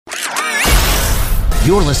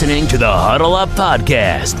You're listening to the Huddle Up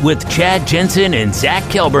Podcast with Chad Jensen and Zach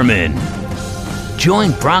Kelberman.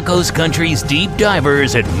 Join Broncos Country's deep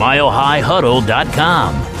divers at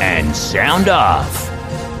milehighhuddle.com and sound off.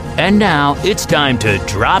 And now it's time to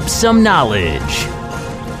drop some knowledge.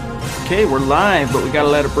 Okay, we're live, but we got to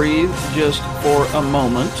let it breathe just for a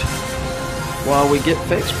moment while we get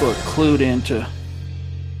Facebook clued into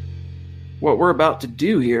what we're about to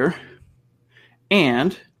do here.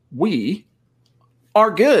 And we are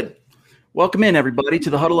good. Welcome in, everybody, to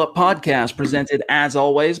the Huddle Up Podcast, presented, as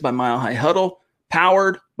always, by Mile High Huddle,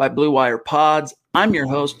 powered by Blue Wire Pods. I'm your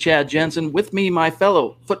host, Chad Jensen. With me, my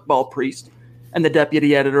fellow football priest and the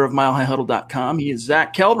deputy editor of milehighhuddle.com. He is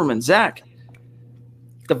Zach Kelberman. Zach,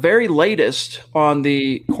 the very latest on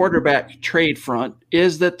the quarterback trade front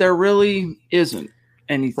is that there really isn't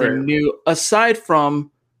anything new, aside from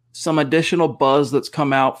some additional buzz that's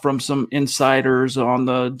come out from some insiders on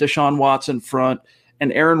the Deshaun Watson front.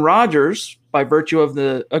 And Aaron Rodgers, by virtue of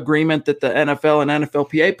the agreement that the NFL and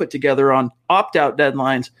NFLPA put together on opt-out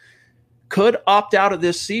deadlines, could opt out of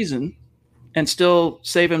this season and still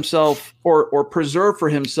save himself or preserve for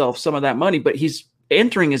himself some of that money. But he's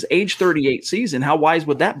entering his age 38 season. How wise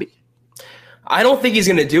would that be? I don't think he's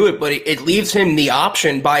going to do it, but it leaves him the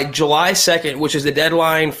option by July 2nd, which is the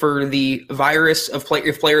deadline for the virus of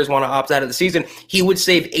if players want to opt out of the season. He would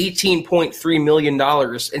save $18.3 million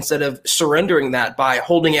instead of surrendering that by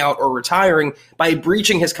holding out or retiring by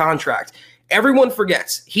breaching his contract. Everyone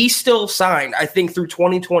forgets he's still signed, I think, through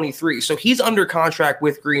 2023. So he's under contract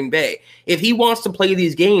with Green Bay. If he wants to play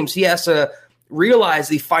these games, he has to realize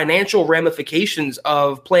the financial ramifications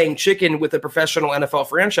of playing chicken with a professional NFL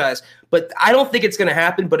franchise. But I don't think it's going to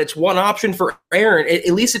happen, but it's one option for Aaron.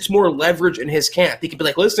 At least it's more leverage in his camp. He could be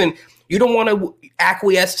like, listen, you don't want to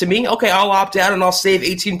acquiesce to me? Okay, I'll opt out and I'll save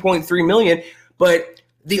 $18.3 million. But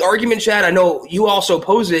the argument, Chad, I know you also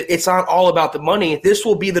pose it, it's not all about the money. This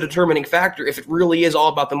will be the determining factor if it really is all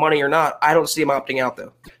about the money or not. I don't see him opting out,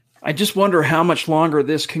 though. I just wonder how much longer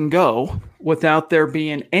this can go without there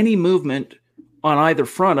being any movement on either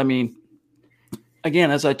front. I mean, again,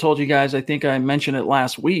 as I told you guys, I think I mentioned it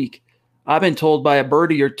last week, I've been told by a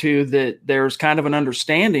birdie or two that there's kind of an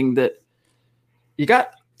understanding that you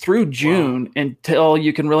got through June until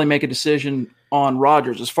you can really make a decision on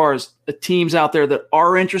Rodgers as far as the teams out there that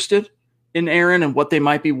are interested in Aaron and what they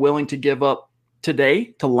might be willing to give up today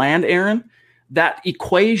to land Aaron. That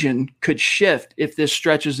equation could shift if this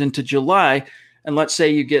stretches into July. And let's say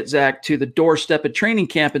you get Zach to the doorstep at training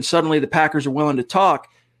camp and suddenly the Packers are willing to talk.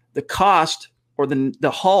 The cost or the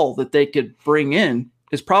haul that they could bring in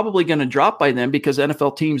is probably going to drop by then because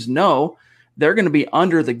NFL teams know they're going to be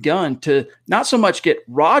under the gun to not so much get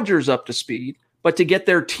Rodgers up to speed, but to get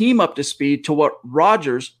their team up to speed to what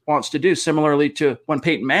Rodgers wants to do. Similarly to when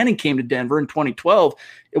Peyton Manning came to Denver in 2012,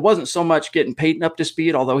 it wasn't so much getting Peyton up to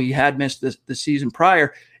speed, although he had missed the season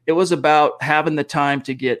prior. It was about having the time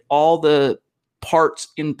to get all the parts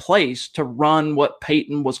in place to run what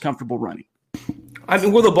Peyton was comfortable running. I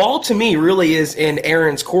mean, well, the ball to me really is in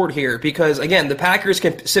Aaron's court here because, again, the Packers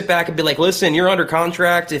can sit back and be like, listen, you're under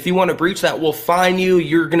contract. If you want to breach that, we'll fine you.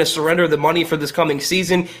 You're going to surrender the money for this coming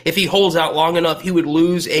season. If he holds out long enough, he would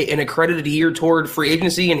lose an accredited year toward free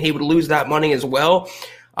agency, and he would lose that money as well.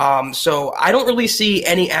 So I don't really see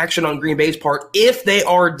any action on Green Bay's part if they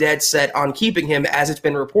are dead set on keeping him, as it's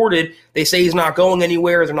been reported. They say he's not going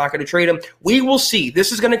anywhere. They're not going to trade him. We will see.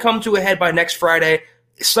 This is going to come to a head by next Friday,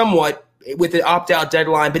 somewhat with the opt-out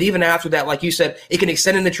deadline. But even after that, like you said, it can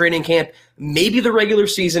extend into training camp, maybe the regular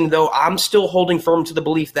season, though I'm still holding firm to the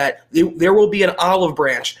belief that there will be an olive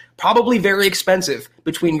branch, probably very expensive,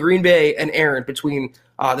 between Green Bay and Aaron between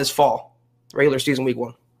this fall, regular season week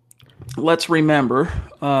 1. Let's remember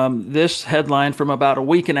this headline from about a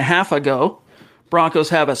week and a half ago. Broncos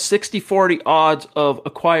have a 60-40 odds of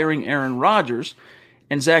acquiring Aaron Rodgers.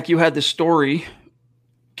 And Zach, you had the story,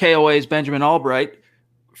 KOA's Benjamin Albright,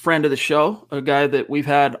 friend of the show, a guy that we've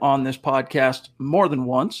had on this podcast more than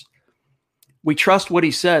once. We trust what he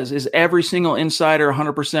says. Is every single insider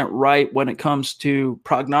 100% right when it comes to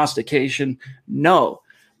prognostication? No.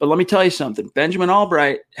 But let me tell you something. Benjamin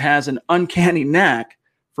Albright has an uncanny knack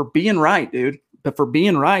for being right, dude, but for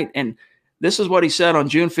being right. And this is what he said on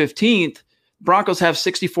June 15th. Broncos have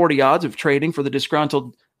 60-40 odds of trading for the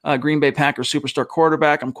disgruntled Green Bay Packers superstar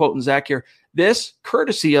quarterback. I'm quoting Zach here. This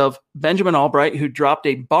courtesy of Benjamin Albright, who dropped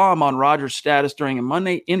a bomb on Rodgers' status during a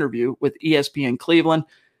Monday interview with ESPN Cleveland.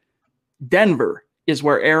 Denver is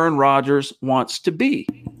where Aaron Rodgers wants to be.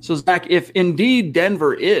 So, Zach, if indeed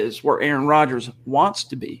Denver is where Aaron Rodgers wants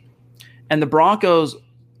to be, and the Broncos,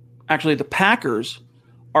 actually the Packers,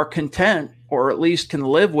 are content or at least can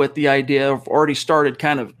live with the idea of already started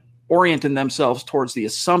kind of orienting themselves towards the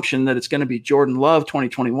assumption that it's going to be Jordan Love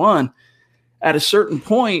 2021. At a certain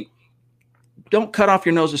point, don't cut off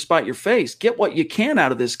your nose to spite your face. Get what you can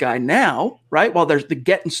out of this guy now, right? While there's the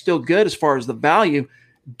getting still good as far as the value,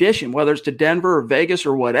 dish him, whether it's to Denver or Vegas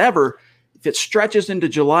or whatever. If it stretches into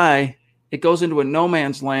July, it goes into a no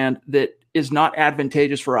man's land that is not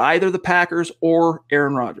advantageous for either the Packers or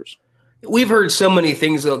Aaron Rodgers. We've heard so many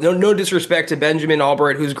things, though. No disrespect to Benjamin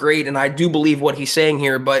Albright, who's great, and I do believe what he's saying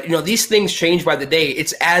here. But, these things change by the day.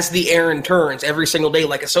 It's as the Aaron turns every single day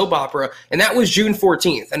like a soap opera. And that was June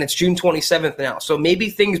 14th, and it's June 27th now. So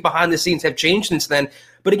maybe things behind the scenes have changed since then.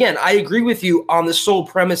 But again, I agree with you on the sole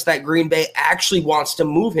premise that Green Bay actually wants to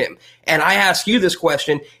move him. And I ask you this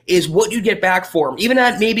question, is what you get back for him, even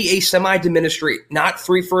at maybe a semi-diminished rate, not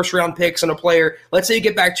 3 first-round picks and a player. Let's say you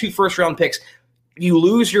get back 2 first-round picks. You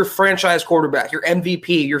lose your franchise quarterback, your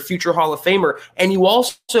MVP, your future Hall of Famer, and you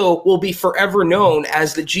also will be forever known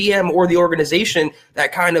as the GM or the organization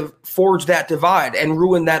that kind of forged that divide and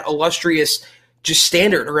ruined that illustrious just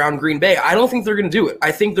standard around Green Bay. I don't think they're going to do it.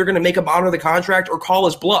 I think they're going to make him honor the contract or call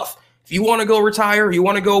his bluff. If you want to go retire, you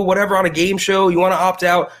want to go whatever on a game show, you want to opt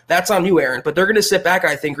out, that's on you, Aaron. But they're going to sit back,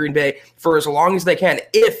 I think, Green Bay, for as long as they can,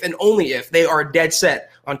 if and only if they are dead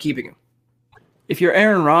set on keeping him. If you're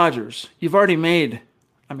Aaron Rodgers, you've already made,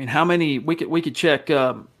 how many, we could check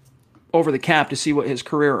over the cap to see what his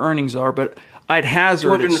career earnings are, but I'd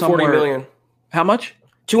hazard it somewhere. $240 million. How much?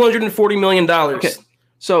 $240 million. Okay.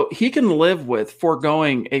 So he can live with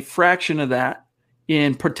foregoing a fraction of that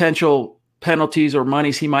in potential penalties or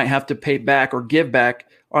monies he might have to pay back or give back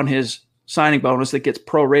on his signing bonus that gets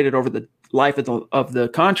prorated over the life of the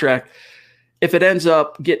contract. If it ends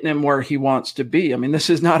up getting him where he wants to be.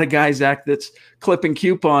 This is not a guy, Zach, that's clipping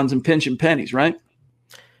coupons and pinching pennies, right?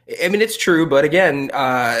 It's true, but again,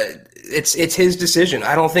 it's his decision.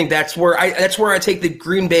 I don't think that's where I take the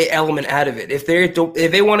Green Bay element out of it. If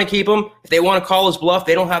they want to keep him, if they want to call his bluff,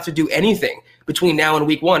 they don't have to do anything between now and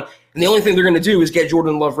week 1. And the only thing they're going to do is get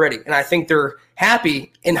Jordan Love ready. And I think they're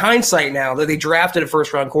happy in hindsight now that they drafted a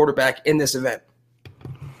first-round quarterback in this event.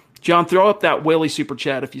 John, throw up that Willie super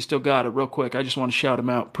chat if you still got it real quick. I just want to shout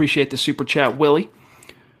him out. Appreciate the super chat, Willie.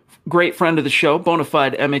 Great friend of the show, bona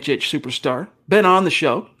fide MHH superstar. Been on the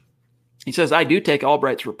show. He says, I do take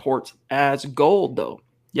Albright's reports as gold, though.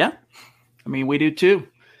 Yeah, we do too.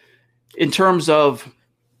 In terms of,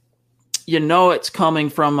 it's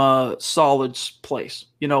coming from a solid place.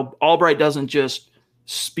 Albright doesn't just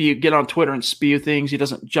get on Twitter and spew things. He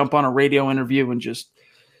doesn't jump on a radio interview and just –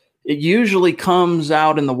 it usually comes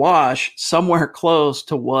out in the wash somewhere close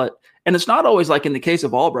to what – and it's not always like in the case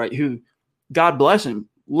of Albright, who, God bless him,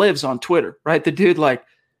 lives on Twitter, right? The dude,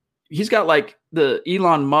 he's got the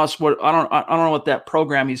Elon Musk, I don't know what that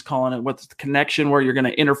program he's calling it, what's the connection where you're going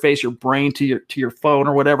to interface your brain to your phone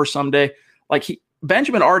or whatever someday.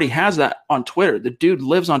 Benjamin already has that on Twitter. The dude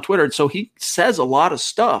lives on Twitter, and so he says a lot of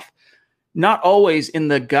stuff, not always in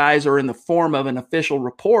the guise or in the form of an official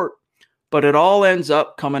report, but it all ends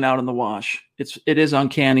up coming out in the wash. It is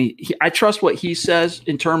uncanny. I trust what he says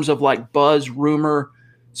in terms of buzz, rumor,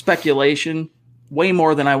 speculation, way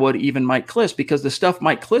more than I would even Mike Kliss, because the stuff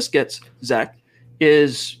Mike Kliss gets, Zach,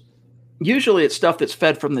 is usually it's stuff that's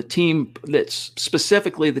fed from the team, that's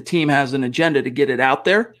specifically the team has an agenda to get it out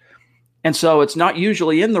there. And so it's not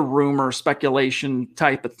usually in the rumor, speculation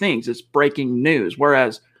type of things. It's breaking news.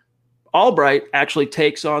 Whereas Albright actually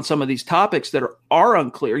takes on some of these topics that are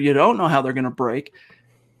unclear. You don't know how they're going to break,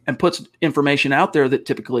 and puts information out there that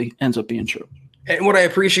typically ends up being true. And what I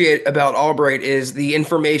appreciate about Albright is the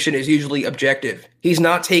information is usually objective. He's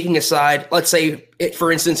not taking a side. Let's say,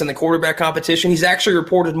 for instance, in the quarterback competition, he's actually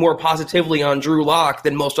reported more positively on Drew Lock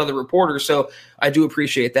than most other reporters. So I do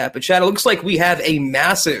appreciate that. But Chad, it looks like we have a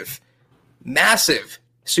massive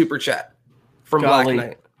super chat from Black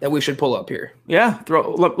Knight that we should pull up here. Yeah,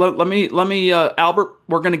 let me, Albert.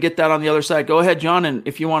 We're going to get that on the other side. Go ahead, John, and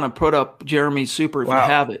if you want to put up Jeremy's super, if you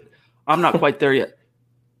have it. I'm not quite there yet.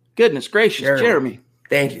 Goodness gracious, Jeremy!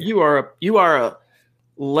 Thank you. You are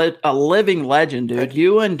a living legend, dude.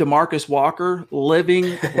 You and DeMarcus Walker,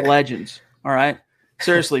 living legends. All right,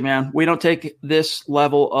 seriously, man. We don't take this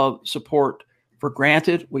level of support for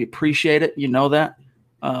granted. We appreciate it. You know that.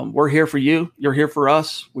 We're here for you. You're here for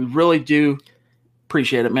us. We really do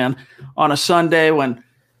appreciate it, man. On a Sunday when,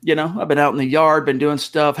 I've been out in the yard, been doing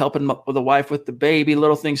stuff, helping the wife with the baby,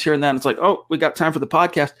 little things here and that. And it's like, oh, we got time for the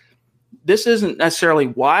podcast. This isn't necessarily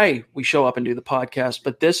why we show up and do the podcast,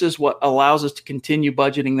 but this is what allows us to continue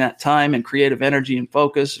budgeting that time and creative energy and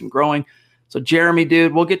focus and growing. So Jeremy,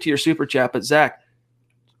 dude, we'll get to your super chat, but Zach,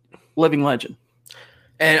 living legend.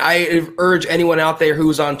 And I urge anyone out there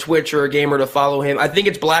who's on Twitch or a gamer to follow him. I think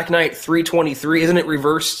it's Black Knight 323, isn't it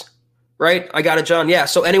reversed? Right? I got it, John. Yeah.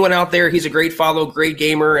 So anyone out there, he's a great follow, great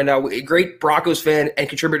gamer, and a great Broncos fan and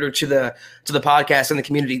contributor to the podcast and the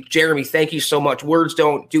community. Jeremy, thank you so much. Words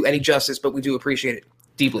don't do any justice, but we do appreciate it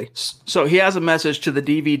deeply. So he has a message to the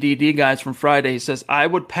DVDD guys from Friday. He says, I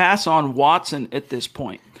would pass on Watson at this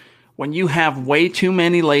point. When you have way too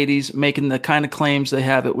many ladies making the kind of claims they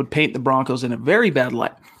have, it would paint the Broncos in a very bad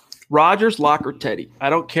light. Rodgers, Locke, or Teddy. I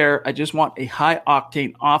don't care. I just want a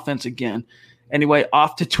high-octane offense again. Anyway,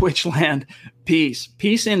 off to Twitchland. Peace.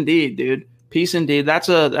 Peace indeed, dude. Peace indeed. That's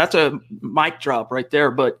a mic drop right there.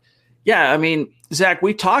 But, yeah, I mean, Zach,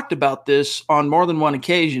 we talked about this on more than one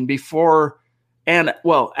occasion before and,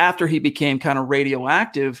 well, after he became kind of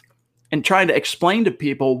radioactive, and trying to explain to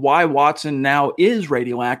people why Watson now is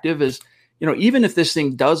radioactive is, even if this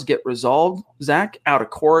thing does get resolved, Zach, out of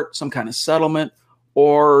court, some kind of settlement,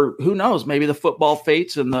 or who knows, maybe the football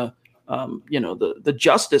fates and the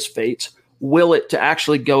justice fates will it to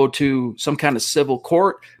actually go to some kind of civil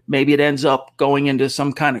court. Maybe it ends up going into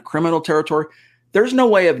some kind of criminal territory. There's no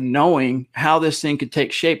way of knowing how this thing could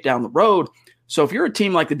take shape down the road. So if you're a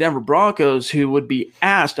team like the Denver Broncos, who would be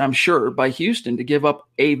asked, I'm sure, by Houston to give up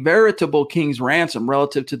a veritable king's ransom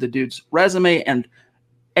relative to the dude's resume and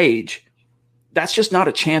age, that's just not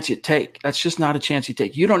a chance you take. That's just not a chance you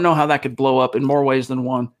take. You don't know how that could blow up in more ways than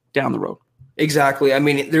one down the road. Exactly. I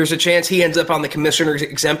mean, there's a chance he ends up on the commissioner's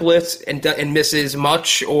exempt list and misses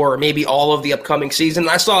much or maybe all of the upcoming season.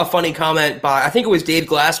 I saw a funny comment by, I think it was Dave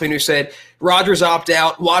Glassman, who said, Rodgers opt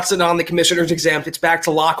out, Watson on the commissioner's exempt. It's back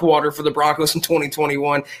to Lockwater for the Broncos in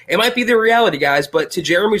 2021. It might be the reality, guys, but to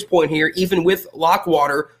Jeremy's point here, even with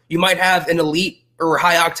Lockwater, you might have an elite or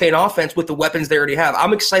high-octane offense with the weapons they already have.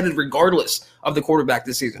 I'm excited regardless of the quarterback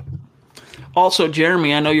this season. Also,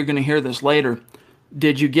 Jeremy, I know you're going to hear this later.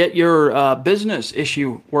 Did you get your business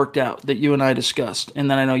issue worked out that you and I discussed? And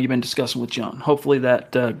then I know you've been discussing with John. Hopefully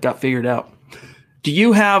that got figured out. Do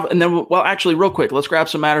you have, and then, well, actually, real quick, let's grab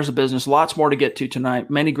some matters of business. Lots more to get to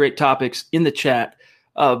tonight. Many great topics in the chat.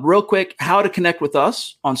 Real quick, how to connect with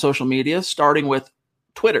us on social media, starting with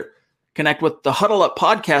Twitter. Connect with the Huddle Up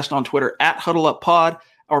Podcast on Twitter, at Huddle Up Pod.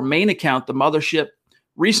 Our main account, the Mothership,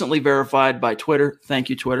 recently verified by Twitter. Thank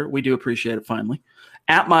you, Twitter. We do appreciate it, finally.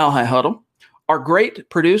 At Mile High Huddle. Our great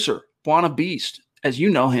producer, Buana Beast, as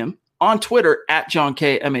you know him, on Twitter, at John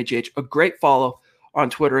K. MHH, a great follow on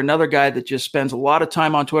Twitter. Another guy that just spends a lot of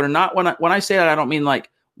time on Twitter. Not when I say that, I don't mean like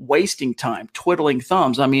wasting time, twiddling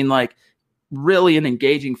thumbs. I mean like really an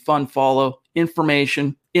engaging, fun follow,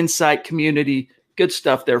 information, insight, community, good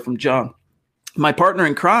stuff there from John. My partner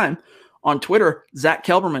in crime on Twitter, Zach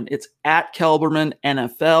Kelberman. It's at Kelberman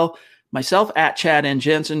NFL. Myself, at Chad N.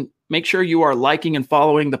 Jensen. Make sure you are liking and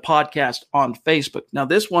following the podcast on Facebook. Now,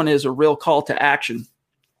 this one is a real call to action.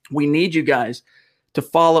 We need you guys to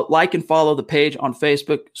like and follow the page on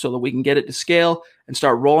Facebook so that we can get it to scale and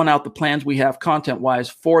start rolling out the plans we have content-wise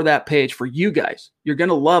for that page for you guys. You're going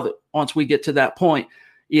to love it once we get to that point.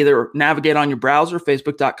 Either navigate on your browser,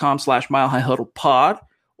 facebook.com/milehighhuddlepod,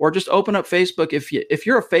 or just open up Facebook. If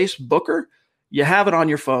you're a Facebooker, you have it on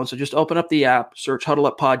your phone. So just open up the app, search Huddle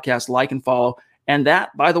Up Podcast, like and follow. And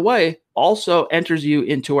that, by the way, also enters you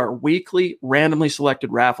into our weekly randomly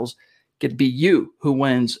selected raffles. It could be you who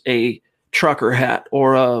wins a trucker hat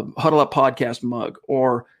or a Huddle Up Podcast mug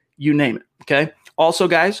or you name it, okay? Also,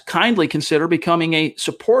 guys, kindly consider becoming a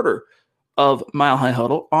supporter of Mile High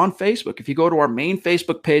Huddle on Facebook. If you go to our main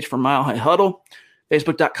Facebook page for Mile High Huddle,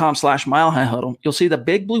 facebook.com/Mile High Huddle, you'll see the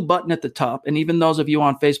big blue button at the top. And even those of you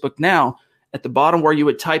on Facebook now, at the bottom where you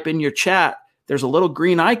would type in your chat, there's a little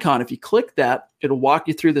green icon. If you click that, it'll walk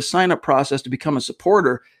you through the sign-up process to become a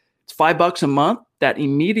supporter. It's $5 a month. That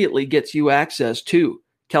immediately gets you access to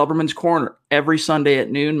Kelberman's Corner every Sunday at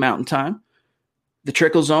noon Mountain Time, the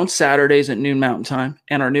Trickle Zone Saturdays at noon Mountain Time,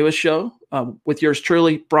 and our newest show with yours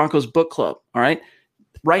truly, Broncos Book Club. All right.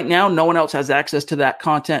 Right now, no one else has access to that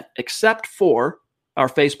content except for our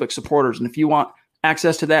Facebook supporters. And if you want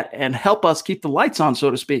access to that and help us keep the lights on, so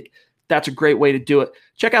to speak, that's a great way to do it.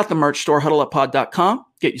 Check out the merch store, huddleuppod.com.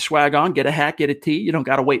 Get your swag on, get a hat, get a tee. You don't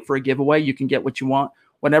got to wait for a giveaway. You can get what you want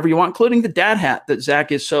whenever you want, including the dad hat that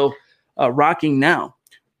Zach is so rocking now.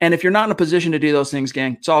 And if you're not in a position to do those things,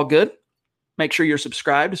 gang, it's all good. Make sure you're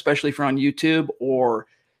subscribed, especially if you're on YouTube or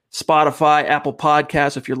Spotify, Apple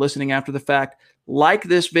Podcasts, if you're listening after the fact. Like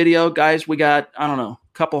this video, guys. We got, I don't know,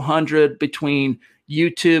 a couple hundred between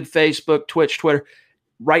YouTube, Facebook, Twitch, Twitter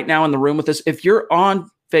right now in the room with us. If you're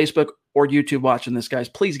on Facebook or YouTube watching this, guys,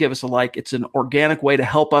 please give us a like. It's an organic way to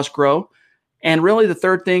help us grow. And really the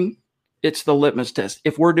third thing, it's the litmus test.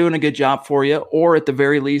 If we're doing a good job for you, or at the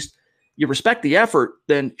very least, you respect the effort,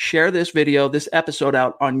 then share this video, this episode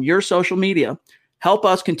out on your social media. Help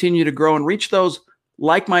us continue to grow and reach those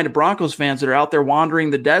like-minded Broncos fans that are out there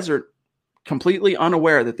wandering the desert, completely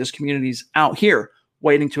unaware that this community's out here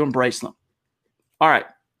waiting to embrace them. All right.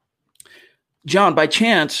 John, by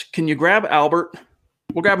chance, can you grab Albert?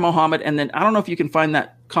 We'll grab Mohammed, and then I don't know if you can find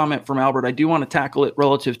that comment from Albert. I do want to tackle it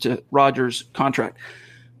relative to Rodgers' contract.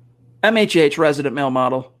 MHH resident male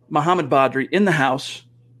model, Mohammed Badri, in the house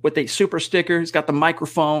with a super sticker. He's got the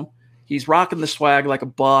microphone. He's rocking the swag like a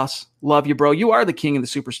boss. Love you, bro. You are the king of the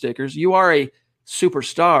super stickers. You are a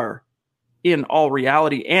superstar in all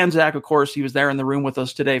reality. And Zach, of course, he was there in the room with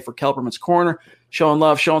us today for Kelberman's Corner, showing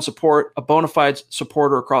love, showing support, a bona fide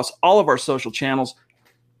supporter across all of our social channels.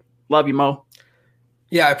 Love you, Mo.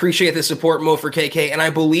 Yeah, I appreciate the support, Mo, for KK. And I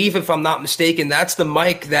believe, if I'm not mistaken, that's the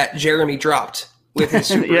mic that Jeremy dropped with his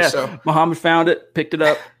super. Yeah, so Mohammed found it, picked it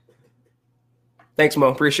up. Thanks, Mo.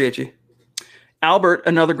 Appreciate you. Albert,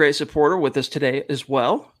 another great supporter with us today as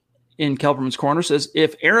well in Kelberman's Corner, says,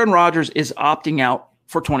 if Aaron Rodgers is opting out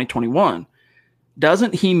for 2021,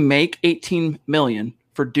 doesn't he make $18 million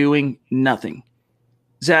for doing nothing?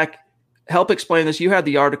 Zach, help explain this. You had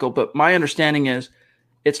the article, but my understanding is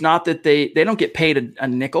it's not that they don't get paid a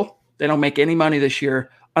nickel. They don't make any money this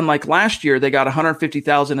year. Unlike last year, they got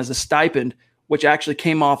 $150,000 as a stipend, which actually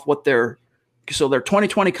came off their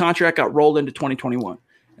 2020 contract got rolled into 2021.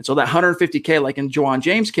 And so that $150K, like in Juwan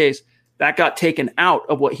James' case, that got taken out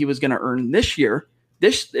of what he was going to earn this year.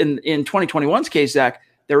 This in 2021's case, Zach,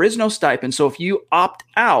 there is no stipend. So if you opt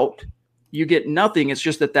out, you get nothing. It's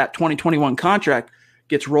just that 2021 contract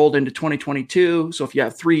gets rolled into 2022. So if you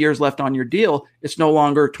have 3 years left on your deal, it's no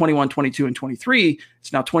longer 21, 22, and 23.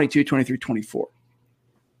 It's now 22, 23, 24.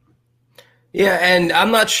 Yeah, and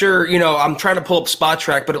I'm not sure, I'm trying to pull up Spot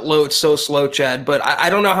Track, but it loads so slow, Chad. But I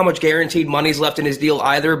don't know how much guaranteed money's left in his deal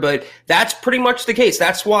either, but that's pretty much the case.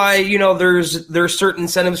 That's why, there's certain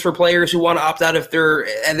incentives for players who want to opt out if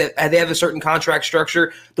they have a certain contract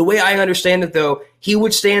structure. The way I understand it, though, he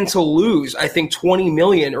would stand to lose, I think, $20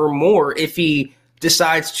 million or more if he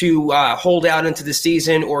decides to hold out into the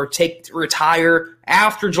season or retire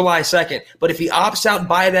after July 2nd. But if he opts out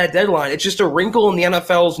by that deadline, it's just a wrinkle in the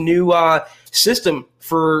NFL's new system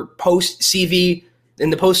for post-CV, in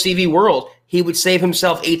the post-CV world. He would save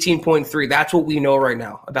himself 18.3. That's what we know right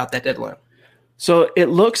now about that deadline. So it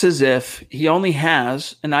looks as if he only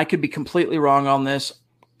has, and I could be completely wrong on this,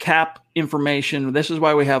 cap information. This is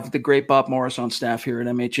why we have the great Bob Morris on staff here at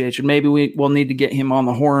MHH, and maybe we'll need to get him on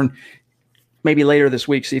the horn maybe later this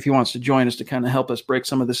week, see if he wants to join us to kind of help us break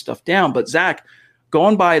some of this stuff down. But Zach,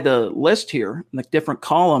 going by the list here, the different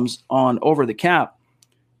columns on over the cap,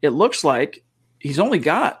 it looks like he's only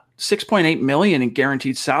got $6.8 million in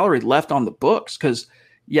guaranteed salary left on the books. Because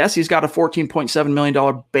yes, he's got a $14.7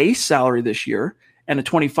 million base salary this year and a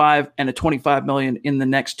 $25 million in the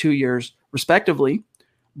next 2 years, respectively.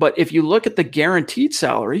 But if you look at the guaranteed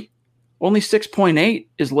salary, only 6.8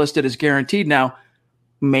 is listed as guaranteed. Now,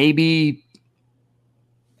 maybe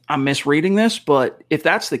I'm misreading this, but if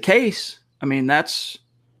that's the case, I mean, that's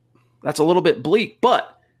a little bit bleak.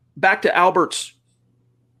 But back to Albert's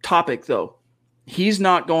topic, though. He's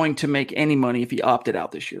not going to make any money if he opted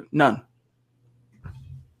out this year. None.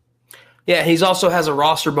 Yeah, he also has a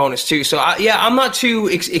roster bonus, too. So, I'm not too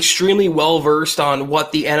extremely well-versed on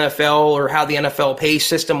what the NFL or how the NFL pay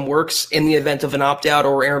system works in the event of an opt-out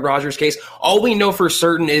or Aaron Rodgers' case. All we know for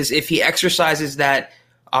certain is if he exercises that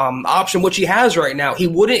option, which he has right now,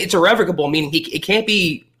 it's irrevocable, meaning it can't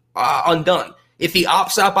be undone. If he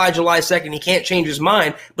opts out by July 2nd, he can't change his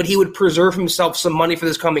mind, but he would preserve himself some money for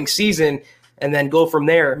this coming season and then go from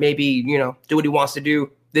there, maybe, do what he wants to do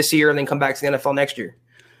this year and then come back to the NFL next year.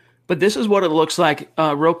 But this is what it looks like,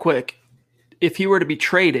 real quick. If he were to be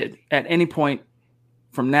traded at any point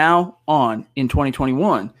from now on in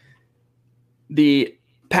 2021, the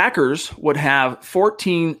Packers would have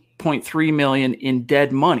 $14.3 million in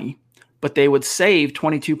dead money, but they would save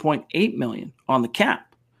 $22.8 million on the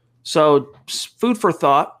cap. So food for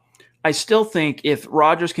thought. I still think if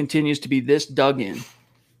Rodgers continues to be this dug in,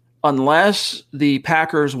 unless the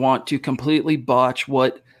Packers want to completely botch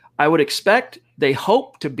what I would expect they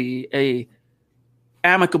hope to be a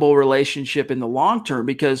amicable relationship in the long term,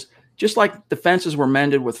 because just like the fences were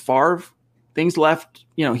mended with Favre, things left,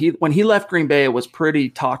 when he left Green Bay, it was pretty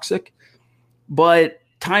toxic, but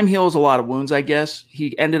time heals a lot of wounds, I guess.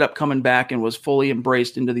 He ended up coming back and was fully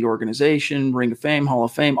embraced into the organization, Ring of Fame, Hall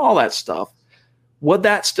of Fame, all that stuff. Would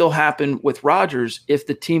that still happen with Rodgers if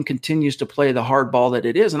the team continues to play the hard ball that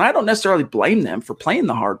it is? And I don't necessarily blame them for playing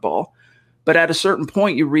the hard ball, But at a certain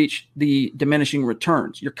point, you reach the diminishing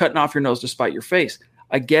returns. You're cutting off your nose to spite your face.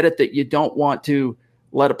 I get it that you don't want to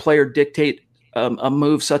let a player dictate a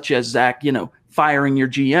move such as Zach, firing your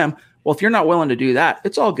GM. Well, if you're not willing to do that,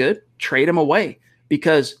 it's all good. Trade him away,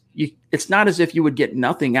 because it's not as if you would get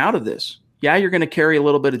nothing out of this. Yeah, you're going to carry a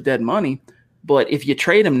little bit of dead money, but if you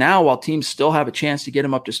trade him now while teams still have a chance to get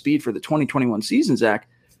him up to speed for the 2021 season, Zach,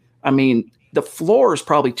 I mean, the floor is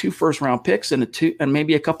probably 2 first-round picks and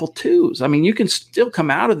maybe a couple twos. I mean, you can still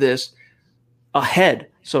come out of this ahead,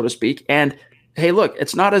 so to speak. And hey, look,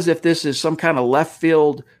 it's not as if this is some kind of left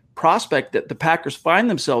field prospect that the Packers find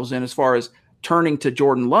themselves in as far as turning to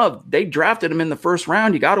Jordan Love. They drafted him in the first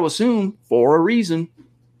round. You got to assume for a reason.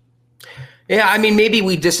 Yeah, I mean, maybe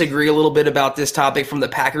we disagree a little bit about this topic from the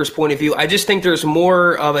Packers' point of view. I just think there's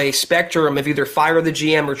more of a spectrum of either fire the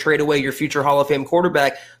GM or trade away your future Hall of Fame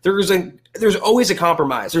quarterback. There's always a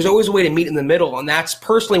compromise. There's always a way to meet in the middle, and that's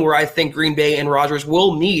personally where I think Green Bay and Rodgers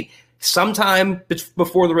will meet sometime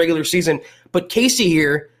before the regular season. But Casey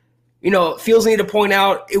here, feels the need to point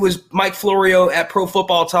out it was Mike Florio at Pro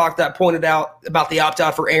Football Talk that pointed out about the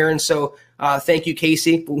opt-out for Aaron. So thank you,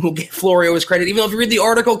 Casey. We'll give Florio his credit. Even though if you read the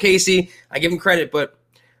article, Casey, I give him credit. But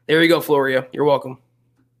there you go, Florio. You're welcome.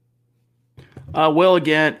 Will,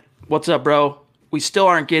 again, what's up, bro? We still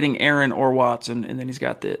aren't getting Aaron or Watson. And then he's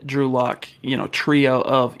got the Drew Lock, trio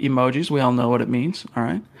of emojis. We all know what it means. All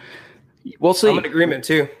right. We'll see. I'm in agreement,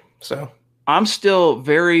 too. So I'm still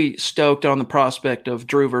very stoked on the prospect of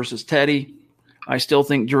Drew versus Teddy. I still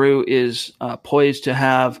think Drew is poised to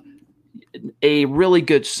have a really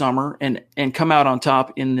good summer and come out on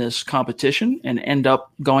top in this competition and end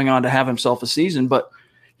up going on to have himself a season. But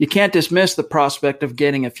you can't dismiss the prospect of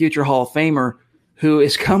getting a future Hall of Famer who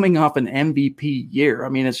is coming off an MVP year. I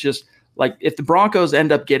mean, it's just like if the Broncos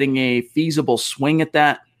end up getting a feasible swing at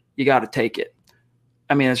that, you got to take it.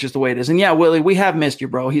 I mean, that's just the way it is. And yeah, Willie, we have missed you,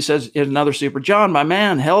 bro. He says, here's another super. John, my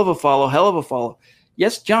man, hell of a follow.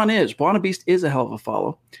 Yes, John is. Buona Beast is a hell of a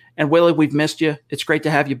follow. And Willie, we've missed you. It's great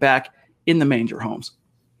to have you back in the Manger Homes.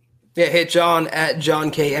 Yeah, hit John at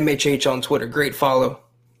John K MHH on Twitter. Great follow,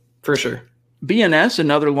 for sure. BNS,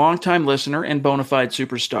 another longtime listener and bona fide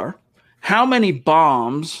superstar. How many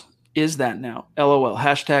bombs is that now? LOL.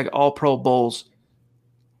 Hashtag All Pro Bowls.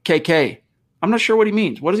 KK. I'm not sure what he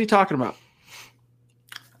means. What is he talking about?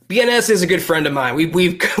 BNS is a good friend of mine.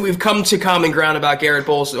 We've come to common ground about Garrett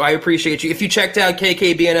Bowles, so I appreciate you. If you checked out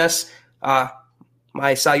KKBNS,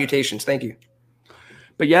 my salutations. Thank you.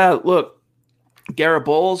 But yeah, look, Garrett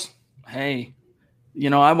Bowles, hey,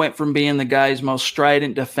 I went from being the guy's most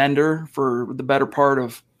strident defender for the better part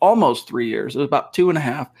of almost 3 years. It was about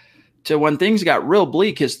 2.5 to when things got real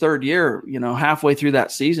bleak his third year, halfway through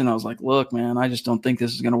that season, I was like, look, man, I just don't think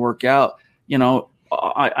this is going to work out.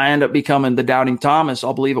 I end up becoming the doubting Thomas.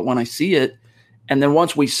 I'll believe it when I see it. And then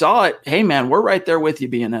once we saw it, hey, man, we're right there with you,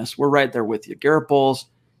 BNS. We're right there with you. Garrett Bowles,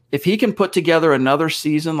 if he can put together another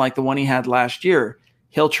season like the one he had last year,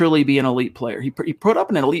 he'll truly be an elite player. He put up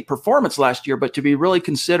an elite performance last year, but to be really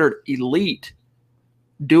considered elite,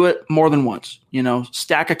 do it more than once.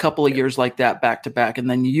 Stack a couple of years like that back to back, and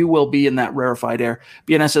then you will be in that rarefied air.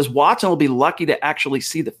 BNS says Watson will be lucky to actually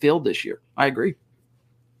see the field this year. I agree.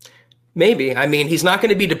 Maybe. I mean, he's not going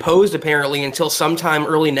to be deposed apparently until sometime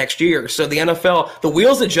early next year. So the NFL, the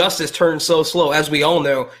wheels of justice turn so slow, as we all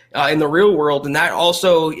know, in the real world. And that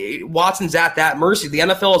also, Watson's at that mercy. The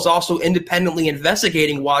NFL is also independently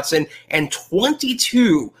investigating Watson, and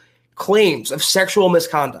 22 claims of sexual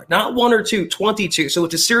misconduct. Not 1 or 2, 22. So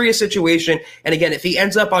it's a serious situation. And again, if he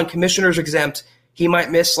ends up on commissioner's exempt, he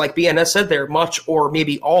might miss, like BNS said there, much or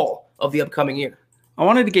maybe all of the upcoming year. I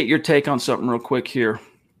wanted to get your take on something real quick here.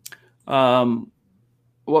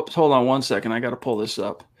 Whoops, hold on one second. I got to pull this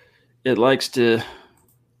up. It likes to,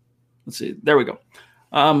 let's see. There we go.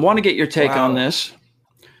 Want to get your take on this.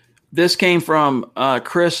 This came from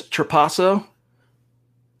Chris Trapasso,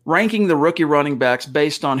 ranking the rookie running backs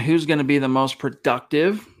based on who's going to be the most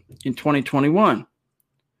productive in 2021.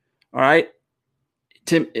 All right.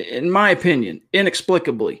 In my opinion,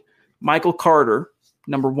 inexplicably, Michael Carter,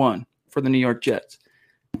 number 1 for the New York Jets.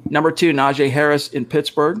 Number 2, Najee Harris in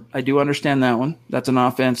Pittsburgh. I do understand that one. That's an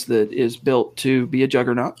offense that is built to be a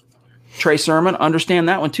juggernaut. Trey Sermon, understand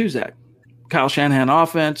that one too, Zach. Kyle Shanahan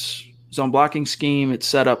offense, zone blocking scheme. It's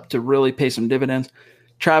set up to really pay some dividends.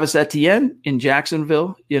 Travis Etienne in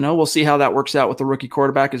Jacksonville. We'll see how that works out with the rookie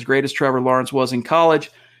quarterback. As great as Trevor Lawrence was in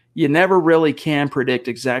college, you never really can predict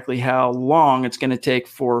exactly how long it's going to take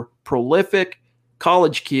for prolific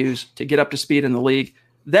college Qs to get up to speed in the league.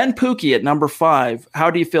 Then Pookie at number 5.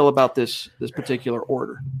 How do you feel about this particular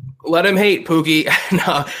order? Let him hate, Pookie.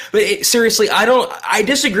 No, but seriously, I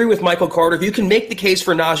disagree with Michael Carter. You can make the case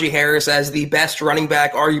for Najee Harris as the best running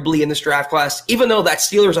back, arguably, in this draft class, even though that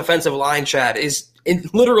Steelers offensive line, Chad, is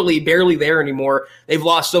literally barely there anymore. They've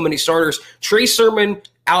lost so many starters. Trey Sermon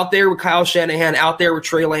out there with Kyle Shanahan, out there with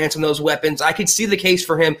Trey Lance and those weapons. I could see the case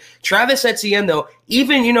for him. Travis Etienne, though,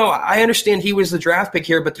 even, I understand he was the draft pick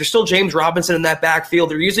here, but there's still James Robinson in that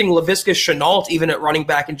backfield. They're using Laviska Shenault even at running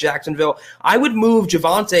back in Jacksonville. I would move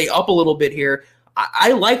Javonte up a little bit here.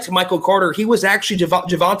 I liked Michael Carter. He was actually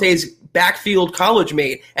Javonte's backfield college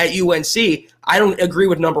mate at UNC. I don't agree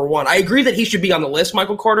with number one. I agree that he should be on the list,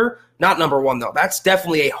 Michael Carter. Not number one, though. That's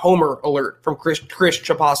definitely a homer alert from Chris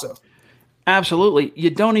Trapasso. Absolutely. You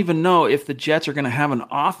don't even know if the Jets are going to have an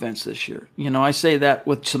offense this year. I say that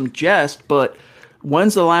with some jest, but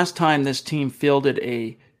when's the last time this team fielded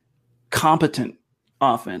a competent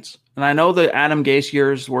offense? And I know the Adam Gase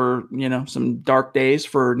years were, some dark days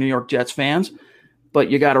for New York Jets fans, but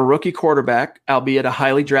you got a rookie quarterback, albeit a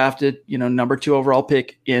highly drafted, number 2 overall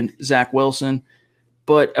pick in Zach Wilson,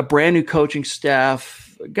 but a brand new coaching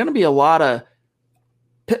staff. Going to be a lot of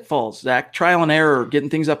pitfalls, Zach, trial and error, getting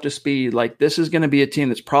things up to speed. Like, this is going to be a team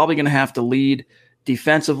that's probably going to have to lead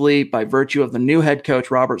defensively by virtue of the new head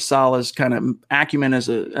coach, Robert Saleh's kind of acumen as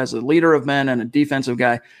a leader of men and a defensive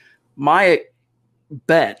guy. My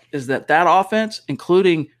bet is that offense,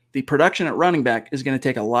 including the production at running back, is going to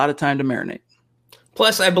take a lot of time to marinate.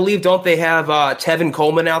 Plus, I believe, don't they have Tevin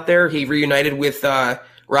Coleman out there? He reunited with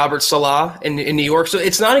Robert Saleh in New York. So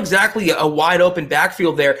it's not exactly a wide open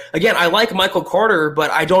backfield there. Again, I like Michael Carter, but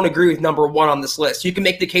I don't agree with number one on this list. You can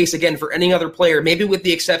make the case again for any other player, maybe with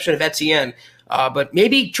the exception of Etienne. But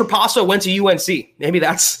maybe Trapasso went to UNC. Maybe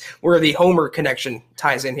that's where the Homer connection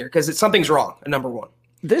ties in here, because something's wrong at number one.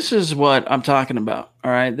 This is what I'm talking about.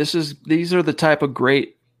 All right. These are the type of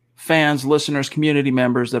great fans, listeners, community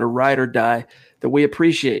members that are ride or die that we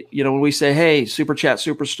appreciate. When we say, hey, Super Chat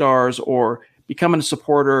Superstars, or becoming a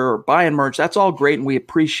supporter, or buying merch, that's all great, and we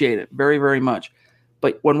appreciate it very, very much.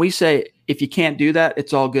 But when we say, if you can't do that,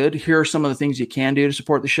 it's all good, here are some of the things you can do to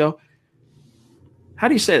support the show. How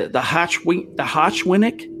do you say that? The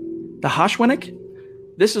Hochwinnick?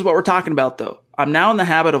 This is what we're talking about, though. I'm now in the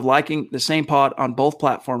habit of liking the same pod on both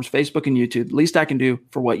platforms, Facebook and YouTube. The least I can do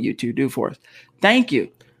for what you two do for us. Thank you.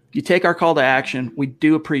 You take our call to action. We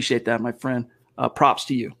do appreciate that, my friend. Props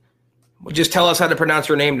to you. Well, just tell us how to pronounce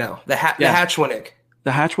your name now. The Hatchwinnick.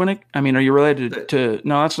 The Hatchwinnick? I mean, are you related to –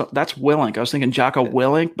 no, that's Willink. I was thinking Jocko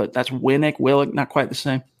Willink, but that's Willick, not quite the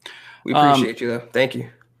same. We appreciate you, though. Thank you.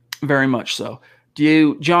 Very much so.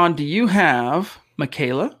 John, do you have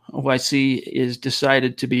Michaela, who I see is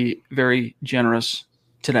decided to be very generous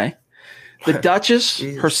today? The Duchess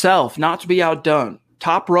herself, not to be outdone.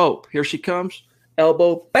 Top rope. Here she comes.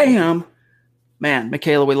 Elbow, bam. Man,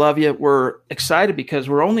 Michaela, we love you. We're excited because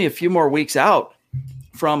we're only a few more weeks out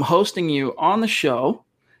from hosting you on the show.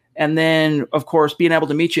 And then, of course, being able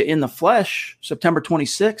to meet you in the flesh, September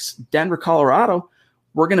 26th, Denver, Colorado.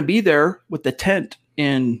 We're going to be there with the tent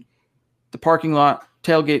in the parking lot,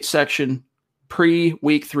 tailgate section,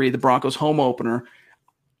 pre-week 3, the Broncos home opener.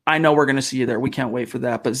 I know we're going to see you there. We can't wait for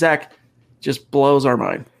that. But Zach just blows our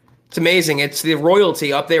mind. It's amazing. It's the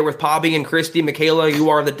royalty up there with Pobby and Christy. Michaela, you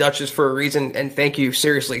are the Duchess for a reason, and thank you,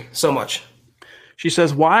 seriously, so much. She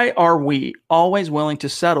says, why are we always willing to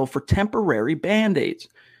settle for temporary Band-Aids?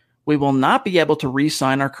 We will not be able to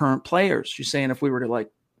re-sign our current players. She's saying if we were to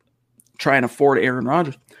try and afford Aaron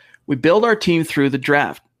Rodgers. We build our team through the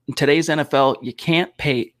draft. In today's NFL, you can't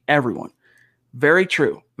pay everyone. Very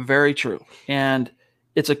true. Very true. And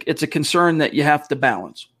it's a concern that you have to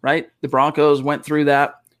balance, right? The Broncos went through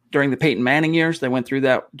that during the Peyton Manning years. They went through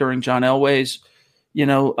that during John Elway's,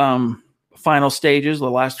 final stages.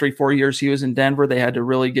 The last 3-4 years he was in Denver, they had to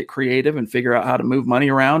really get creative and figure out how to move money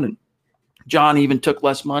around. And John even took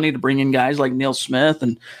less money to bring in guys like Neil Smith.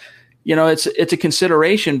 And, it's a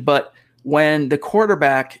consideration. But when the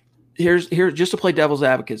quarterback, here's just to play devil's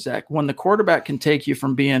advocate, Zach, when the quarterback can take you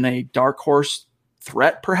from being a dark horse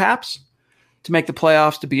threat, perhaps, to make the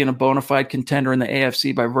playoffs, to being a bona fide contender in the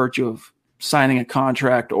AFC by virtue of signing a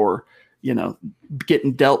contract or,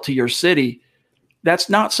 getting dealt to your city, that's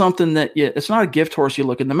not something that it's not a gift horse you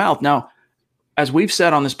look in the mouth. Now, as we've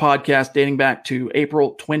said on this podcast, dating back to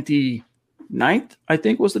April 29th, I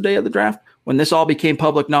think was the day of the draft, when this all became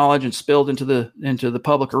public knowledge and spilled into the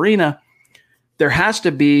public arena, there has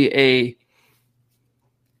to be a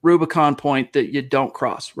Rubicon point that you don't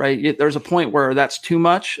cross, right? There's a point where that's too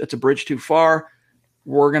much. It's a bridge too far.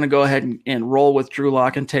 We're going to go ahead and roll with Drew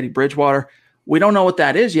Lock and Teddy Bridgewater. We don't know what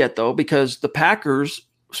that is yet, though, because the Packers,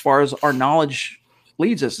 as far as our knowledge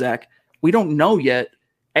leads us, Zach, we don't know yet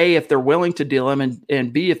A, if they're willing to deal him,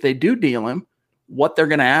 and B, if they do deal him, what they're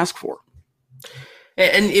going to ask for.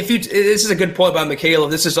 And this is a good point by Michaela.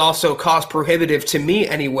 This is also cost prohibitive to me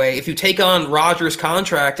anyway. If you take on Rodgers'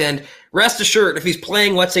 contract, and rest assured, if he's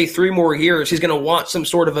playing, let's say 3 more years, he's going to want some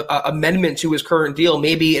sort of amendment to his current deal,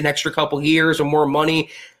 maybe an extra couple years or more money.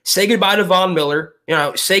 Say goodbye to Von Miller.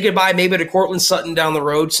 Say goodbye maybe to Cortland Sutton down the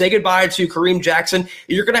road. Say goodbye to Kareem Jackson.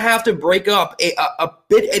 You're going to have to break up a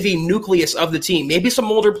bit of a nucleus of the team. Maybe some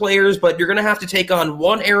older players, but you're going to have to take on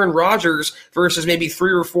one Aaron Rodgers versus maybe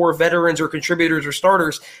 3 or 4 veterans or contributors or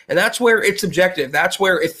starters. And that's where it's subjective. That's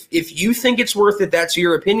where if you think it's worth it, that's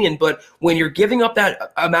your opinion. But when you're giving up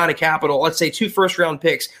that amount of capital, let's say 2 first-round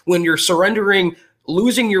picks, when you're surrendering –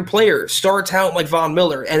 losing your players, star talent like Von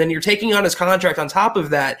Miller, and then you're taking on his contract on top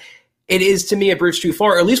of that, it is, to me, a bridge too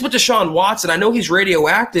far. At least with Deshaun Watson, I know he's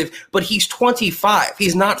radioactive, but he's 25.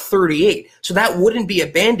 He's not 38. So that wouldn't be a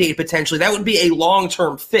Band-Aid potentially. That would be a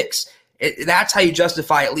long-term fix. That's how you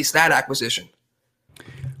justify at least that acquisition.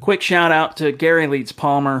 Quick shout-out to Gary Leeds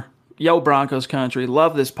Palmer. Yo, Broncos country.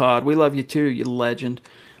 Love this pod. We love you too, you legend.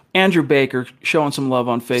 Andrew Baker showing some love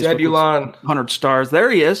on Facebook. Zebulon. 100 stars.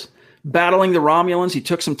 There he is. Battling the Romulans. He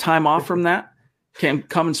took some time off from that. Come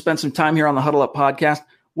and spend some time here on the Huddle Up podcast.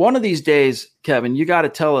 One of these days, Kevin, you got to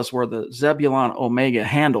tell us where the Zebulon Omega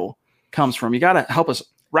handle comes from. You got to help us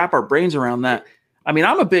wrap our brains around that. I mean,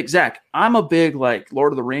 I'm a big like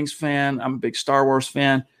Lord of the Rings fan. I'm a big Star Wars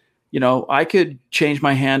fan. I could change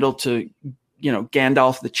my handle to,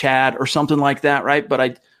 Gandalf the Chad or something like that, right?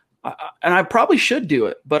 But I probably should do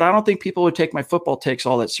it, but I don't think people would take my football takes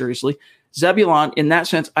all that seriously. Zebulon, in that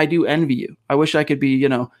sense, I do envy you. I wish I could be,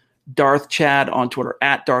 Darth Chad on Twitter,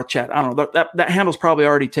 at Darth Chad. I don't know. That handle's probably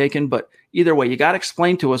already taken, but either way, you got to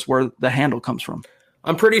explain to us where the handle comes from.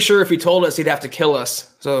 I'm pretty sure if he told us, he'd have to kill us.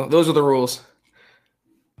 So those are the rules.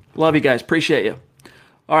 Love you guys. Appreciate you.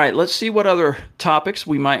 All right, let's see what other topics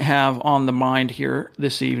we might have on the mind here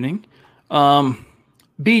this evening.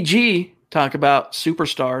 BG, talk about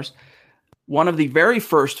superstars. One of the very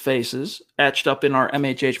first faces etched up in our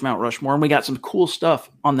MHH Mount Rushmore, and we got some cool stuff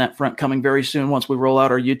on that front coming very soon once we roll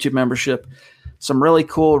out our YouTube membership. Some really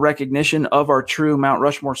cool recognition of our true Mount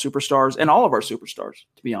Rushmore superstars and all of our superstars,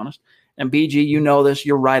 to be honest. And BG, you know this.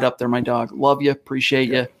 You're right up there, my dog. Love you. Appreciate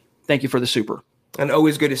you. Thank you for the super. And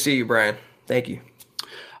always good to see you, Brian. Thank you.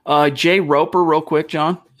 Jay Roper, real quick,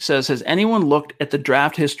 John, says, has anyone looked at the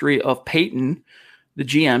draft history of Peyton, the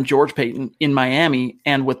GM, George Payton, in Miami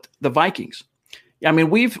and with the Vikings? I mean,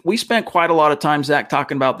 we spent quite a lot of time, Zach,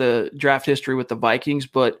 talking about the draft history with the Vikings,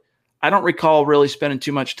 but I don't recall really spending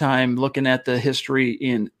too much time looking at the history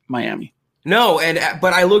in Miami. No,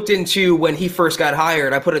 but I looked into when he first got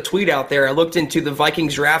hired. I put a tweet out there. I looked into the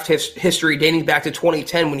Vikings draft history dating back to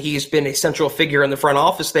 2010 when he's been a central figure in the front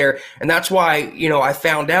office there. And that's why, I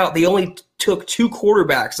found out they only took 2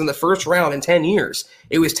 quarterbacks in the first round in 10 years.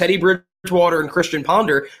 It was Teddy Bridgewater and Christian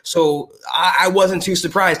Ponder. So I wasn't too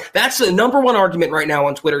surprised. That's the number one argument right now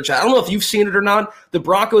on Twitter chat. I don't know if you've seen it or not. The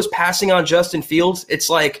Broncos passing on Justin Fields. It's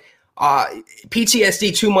like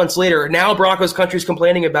PTSD 2 months later. Now Broncos country's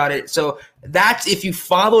complaining about it. So that's, if you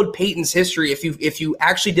followed Peyton's history, if you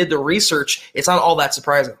actually did the research, it's not all that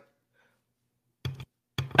surprising.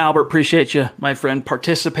 Albert, appreciate you, my friend,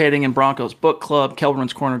 participating in Broncos Book Club,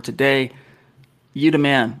 Kelberman's Corner today. You the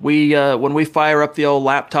man. We when we fire up the old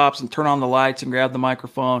laptops and turn on the lights and grab the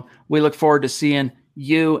microphone, we look forward to seeing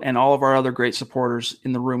you and all of our other great supporters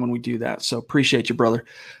in the room when we do that. So appreciate you, brother.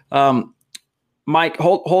 Mike,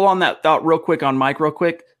 hold on that thought real quick on Mike real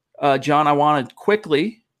quick. John, I wanted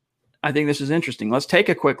quickly, I think this is interesting. Let's take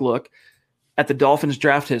a quick look at the Dolphins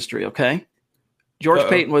draft history, okay? George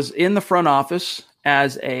Payton was in the front office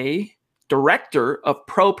as a director of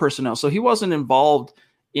pro personnel. So he wasn't involved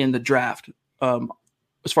in the draft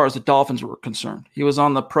as far as the Dolphins were concerned. He was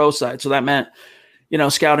on the pro side. So that meant,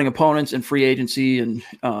 scouting opponents and free agency and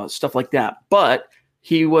stuff like that. But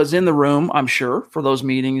he was in the room, I'm sure, for those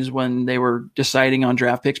meetings when they were deciding on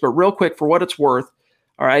draft picks. But real quick, for what it's worth,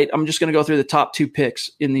 all right, I'm just going to go through the top 2 picks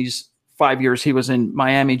in these 5 years he was in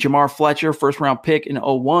Miami. Jamar Fletcher, first-round pick in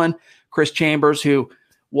 2001. Chris Chambers, who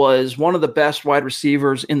was one of the best wide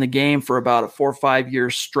receivers in the game for about a 4 or 5 year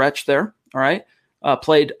stretch there, all right,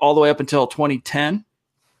 played all the way up until 2010.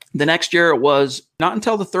 The next year, it was not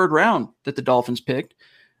until the 3rd round that the Dolphins picked.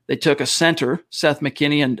 They took a center, Seth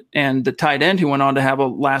McKinney, and the tight end who went on to have a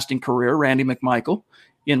lasting career, Randy McMichael,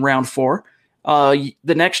 in round 4. The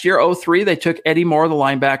next year, 2003, they took Eddie Moore, the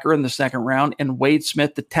linebacker, in the 2nd round, and Wade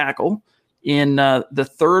Smith, the tackle, in the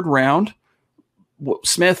 3rd round.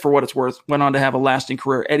 Smith, for what it's worth, went on to have a lasting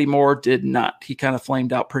career. Eddie Moore did not. He kind of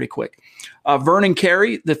flamed out pretty quick. Vernon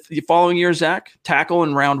Carey, the following year, Zach, tackle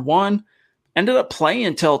in round 1, ended up playing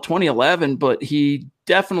until 2011, but he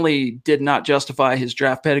definitely did not justify his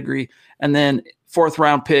draft pedigree. And then 4th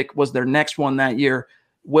round pick was their next one that year.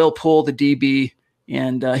 Will Poole, the DB,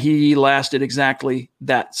 and he lasted exactly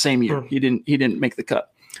that same year. He didn't make the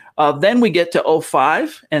cut. Then we get to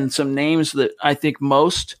 05 and some names that I think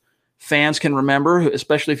most fans can remember,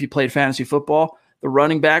 especially if you played fantasy football. The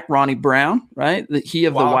running back, Ronnie Brown, right? He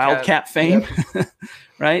of the Wildcat fame, yep.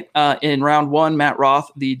 Right? In round 1, Matt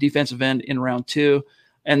Roth, the defensive end in round 2.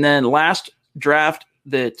 And then last draft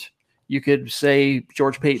that you could say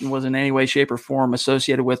George Payton was in any way, shape, or form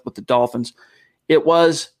associated with the Dolphins. It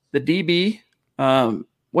was the DB.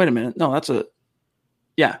 Wait a minute. No,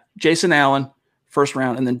 Jason Allen, 1st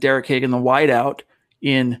round, and then Derek Hagan, the wideout,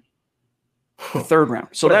 in the 3rd round.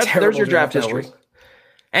 So there's your draft history.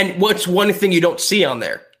 And what's one thing you don't see on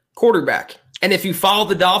there? Quarterback. And if you follow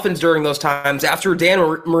the Dolphins during those times, after Dan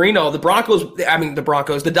Marino,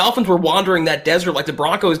 the Dolphins were wandering that desert like the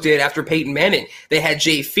Broncos did after Peyton Manning. They had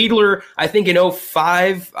Jay Fiedler. I think in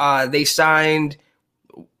 05, they signed,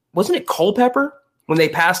 wasn't it Culpepper when they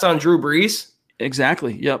passed on Drew Brees?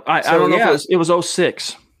 Exactly. Yep. I don't know if it was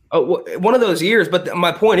 06. One of those years, but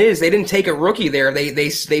my point is they didn't take a rookie there.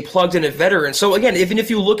 They plugged in a veteran. So again, even if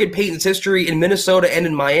you look at Peyton's history in Minnesota and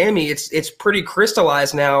in Miami, it's pretty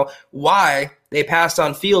crystallized now why they passed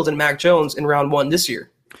on Fields and Mac Jones in round 1 this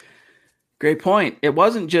year. Great point. It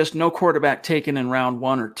wasn't just no quarterback taken in round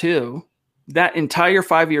 1 or 2. That entire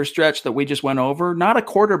 5-year stretch that we just went over, not a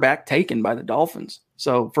quarterback taken by the Dolphins.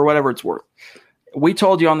 So for whatever it's worth, we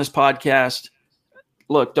told you on this podcast,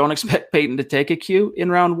 look, don't expect Peyton to take a Q in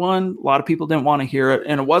round 1. A lot of people didn't want to hear it.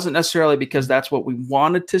 And it wasn't necessarily because that's what we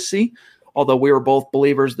wanted to see, although we were both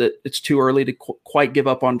believers that it's too early to quite give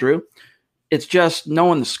up on Drew. It's just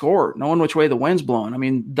knowing the score, knowing which way the wind's blowing. I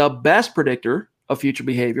mean, the best predictor of future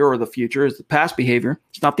behavior, or the future, is the past behavior.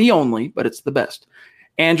 It's not the only, but it's the best.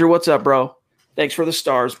 Andrew, what's up, bro? Thanks for the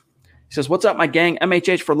stars. He says, what's up, my gang?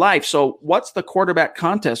 MHH for life. So what's the quarterback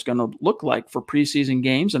contest going to look like for preseason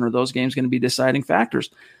games? And are those games going to be deciding factors?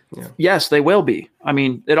 Yeah. Yes, they will be. I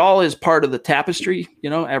mean, it all is part of the tapestry,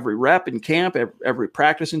 every rep in camp, every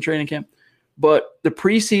practice in training camp. But the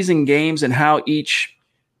preseason games and how each,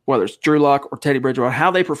 whether it's Drew Lock or Teddy Bridgewater,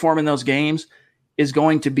 how they perform in those games is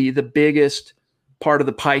going to be the biggest part of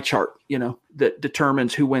the pie chart, that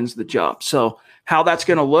determines who wins the job. So how that's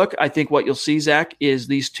going to look, I think what you'll see, Zach, is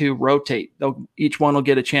these two rotate. Each one will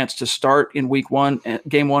get a chance to start in week 1,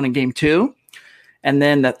 game 1 and game 2. And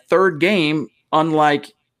then that third game,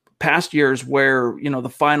 unlike past years where, the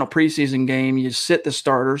final preseason game, you sit the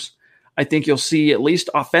starters, I think you'll see, at least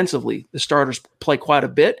offensively, the starters play quite a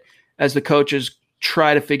bit as the coaches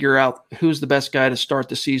try to figure out who's the best guy to start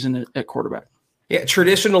the season at quarterback. Yeah,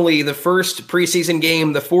 traditionally, the first preseason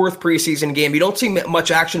game, the 4th preseason game, you don't see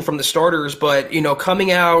much action from the starters, but,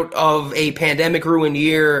 coming out of a pandemic-ruined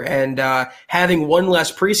year and having one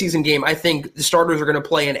less preseason game, I think the starters are going to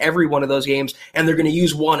play in every one of those games, and they're going to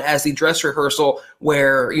use one as the dress rehearsal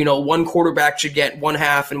where, one quarterback should get one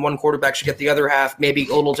half and one quarterback should get the other half, maybe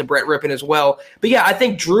a little to Brett Rippon as well. But, yeah, I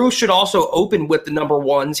think Drew should also open with the number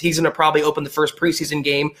 1s. He's going to probably open the first preseason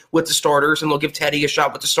game with the starters, and they'll give Teddy a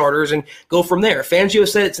shot with the starters and go from there. Fangio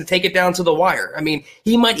said it's to take it down to the wire. I mean,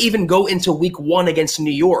 he might even go into week 1 against New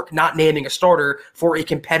York, not naming a starter for a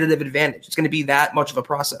competitive advantage. It's going to be that much of a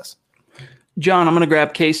process. John, I'm going to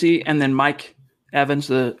grab Casey and then Mike Evans,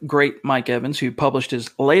 the great Mike Evans, who published his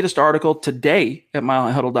latest article today at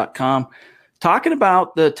milehighhuddle.com, talking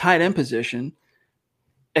about the tight end position,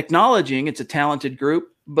 acknowledging it's a talented group,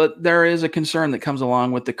 but there is a concern that comes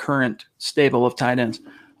along with the current stable of tight ends.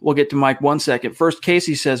 We'll get to Mike 1 second. First,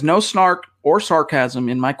 Casey says, no snark or sarcasm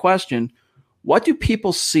in my question. What do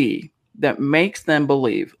people see that makes them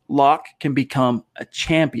believe Locke can become a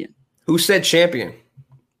champion? Who said champion?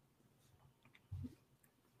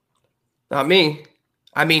 Not me.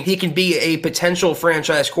 I mean, he can be a potential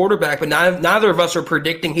franchise quarterback, but neither of us are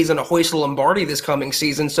predicting he's going to hoist a Lombardi this coming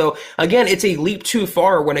season. So, again, it's a leap too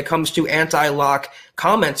far when it comes to anti-Locke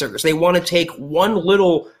commenters. They want to take one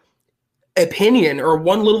little opinion or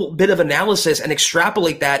one little bit of analysis and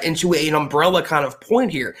extrapolate that into an umbrella kind of point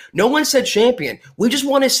here. No one said champion. We just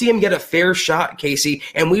want to see him get a fair shot, Casey.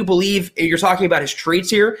 And we believe you're talking about his traits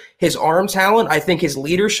here, his arm talent, I think his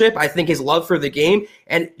leadership, I think his love for the game.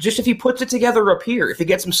 And just if he puts it together up here, if he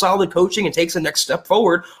gets some solid coaching and takes the next step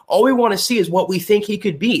forward, all we want to see is what we think he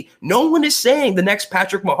could be. No one is saying the next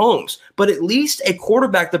Patrick Mahomes, but at least a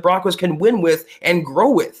quarterback the Broncos can win with and grow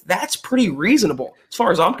with. That's pretty reasonable as far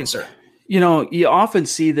as I'm concerned. You often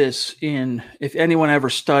see this if anyone ever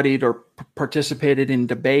studied or participated in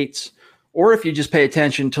debates, or if you just pay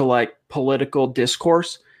attention to like political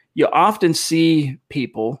discourse, you often see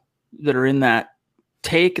people that are in that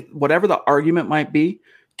take whatever the argument might be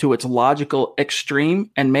to its logical extreme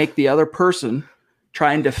and make the other person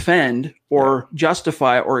try and defend or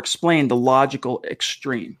justify or explain the logical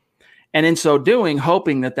extreme. And in so doing,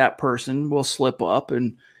 hoping that person will slip up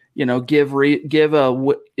and, give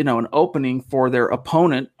an opening for their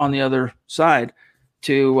opponent on the other side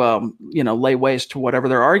to, lay waste to whatever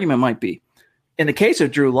their argument might be. In the case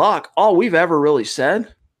of Drew Lock, all we've ever really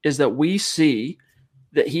said is that we see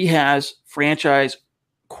that he has franchise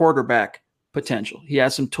quarterback potential. He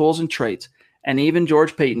has some tools and traits. And even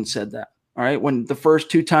George Paton said that. All right. When the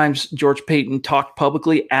first 2 times George Paton talked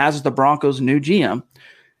publicly as the Broncos' new GM,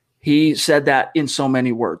 he said that in so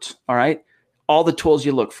many words. All right. All the tools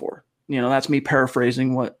you look for. That's me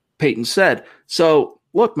paraphrasing what Paton said. So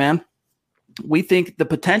look, man, we think the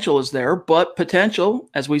potential is there, but potential,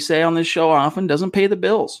 as we say on this show often, doesn't pay the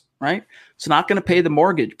bills, right? It's not going to pay the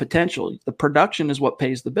mortgage. Potential. The production is what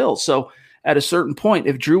pays the bills. So at a certain point,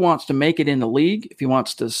 if Drew wants to make it in the league, if he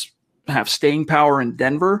wants to have staying power in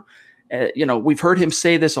Denver, we've heard him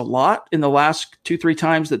say this a lot in the last 2-3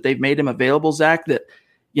 times that they've made him available, Zach, that,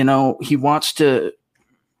 he wants to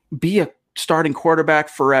be a starting quarterback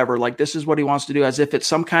forever. Like this is what he wants to do, as if it's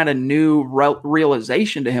some kind of new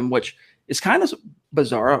realization to him, which is kind of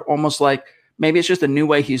bizarre, almost like maybe it's just a new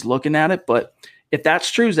way he's looking at it. But if that's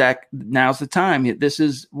true, Zach, now's the time. This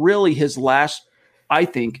is really his last, I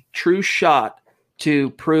think, true shot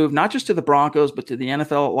to prove not just to the Broncos, but to the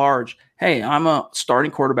NFL at large, hey, I'm a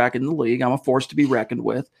starting quarterback in the league. I'm a force to be reckoned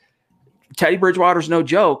with. Teddy Bridgewater's no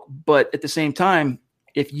joke, but at the same time,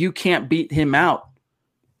 if you can't beat him out,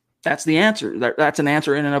 that's the answer. That's an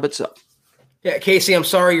answer in and of itself. Yeah, Casey, I'm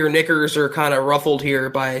sorry your knickers are kind of ruffled here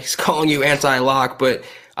by calling you anti-lock, but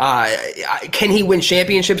can he win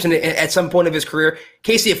championships at some point of his career?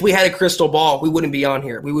 Casey, if we had a crystal ball, we wouldn't be on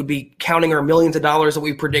here. We would be counting our millions of dollars that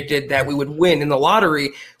we predicted that we would win in the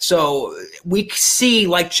lottery. So we see,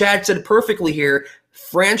 like Chad said perfectly here,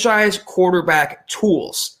 franchise quarterback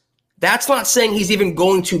tools. That's not saying he's even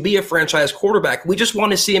going to be a franchise quarterback. We just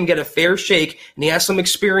want to see him get a fair shake, and he has some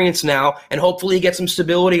experience now, and hopefully he gets some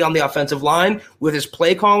stability on the offensive line with his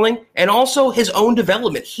play calling and also his own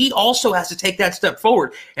development. He also has to take that step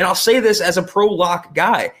forward. And I'll say this as a pro-lock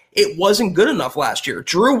guy. It wasn't good enough last year.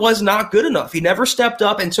 Drew was not good enough. He never stepped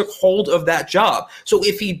up and took hold of that job. So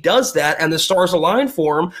if he does that and the stars align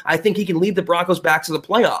for him, I think he can lead the Broncos back to the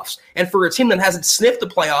playoffs. And for a team that hasn't sniffed the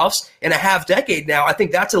playoffs in a half decade now, I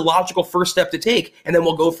think that's a logical first step to take, and then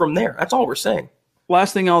we'll go from there. That's all we're saying.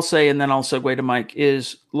 Last thing I'll say, and then I'll segue to Mike,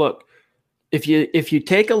 is look, if you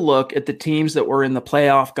take a look at the teams that were in the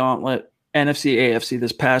playoff gauntlet, NFC, AFC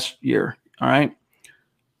this past year, all right,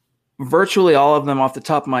 virtually all of them off the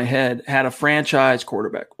top of my head had a franchise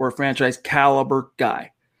quarterback or a franchise caliber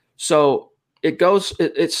guy. So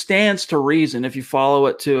it stands to reason, if you follow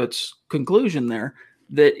it to its conclusion there,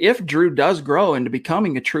 that if Drew does grow into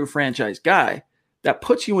becoming a true franchise guy, that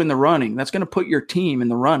puts you in the running. That's going to put your team in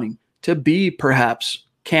the running to be perhaps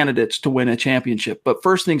candidates to win a championship. But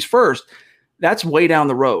first things first, that's way down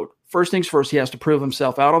the road. First things first, he has to prove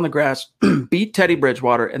himself out on the grass, beat Teddy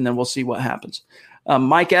Bridgewater, and then we'll see what happens.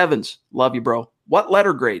 Mike Evans, love you, bro. What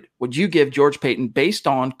letter grade would you give George Paton based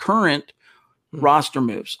on current roster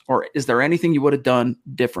moves? Or is there anything you would have done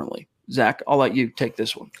differently? Zach, I'll let you take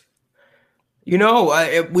this one.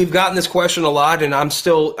 We've gotten this question a lot, and I'm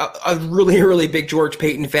still a really, really big George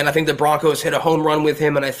Paton fan. I think the Broncos hit a home run with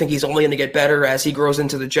him, and I think he's only going to get better as he grows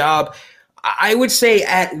into the job. I would say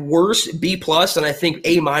at worst B+, and I think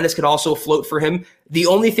A- could also float for him. The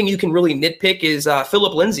only thing you can really nitpick is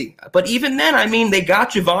Phillip Lindsay. But even then, I mean, they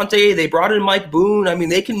got Javonte, they brought in Mike Boone. I mean,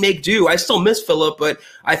 they can make do. I still miss Phillip, but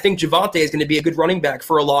I think Javonte is going to be a good running back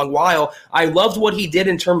for a long while. I loved what he did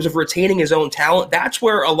in terms of retaining his own talent. That's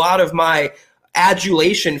where a lot of my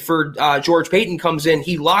adulation for George Paton comes in.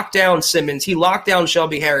 He locked down Simmons. He locked down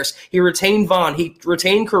Shelby Harris. He retained Vaughn. He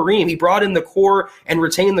retained Kareem. He brought in the core and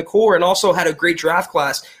retained the core and also had a great draft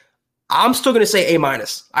class. I'm still going to say A-.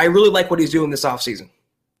 I really like what he's doing this offseason.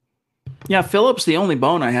 Yeah, Phillip's the only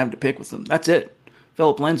bone I have to pick with him. That's it.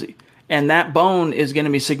 Phillip Lindsay. And that bone is going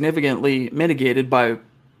to be significantly mitigated by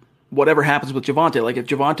whatever happens with Javonte. Like if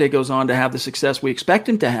Javonte goes on to have the success we expect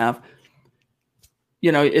him to have,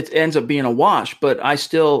 it ends up being a wash, but I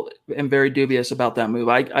still am very dubious about that move.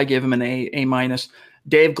 I give him an A-.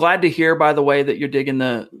 Dave, glad to hear, by the way, that you're digging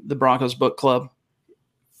the Broncos book club.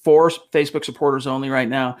 For Facebook supporters only right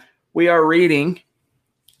now. We are reading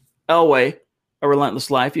Elway, A Relentless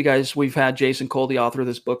Life. You guys, we've had Jason Cole, the author of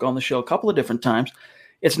this book, on the show a couple of different times.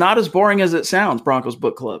 It's not as boring as it sounds, Broncos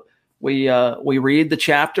Book Club. We read the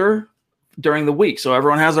chapter during the week. So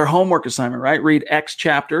everyone has their homework assignment, right? Read X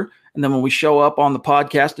chapter. And then when we show up on the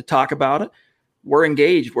podcast to talk about it, we're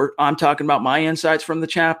engaged. I'm talking about my insights from the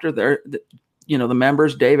chapter. The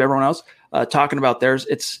members, Dave, everyone else, talking about theirs.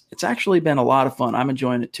 It's actually been a lot of fun. I'm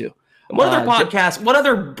enjoying it too. What other podcasts, what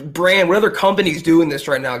other brand, what other companies doing this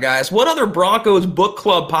right now, guys? What other Broncos Book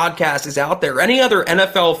Club podcast is out there? Any other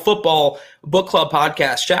NFL football book club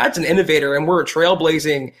podcast? Chad's an innovator, and we're a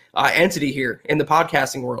trailblazing entity here in the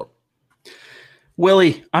podcasting world.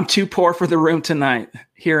 Willie, I'm too poor for the room tonight.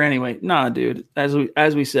 Here anyway. Nah, dude. As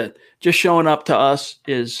we said, just showing up to us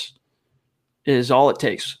is all it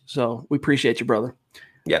takes. So we appreciate you, brother.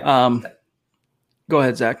 Yeah. Go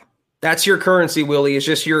ahead, Zach. That's your currency, Willie, is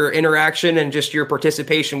just your interaction and just your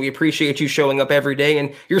participation. We appreciate you showing up every day,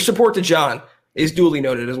 and your support to John is duly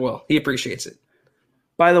noted as well. He appreciates it.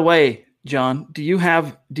 By the way, John, do you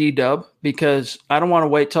have D-Dub? Because I don't want to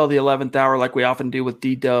wait till the 11th hour like we often do with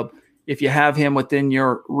D-Dub. If you have him within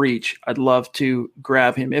your reach, I'd love to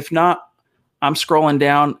grab him. If not, I'm scrolling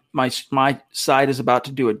down. My site is about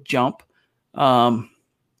to do a jump.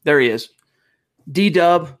 There he is.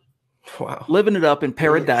 D-Dub. Wow. Living it up in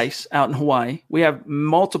paradise out in Hawaii. We have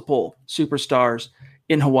multiple superstars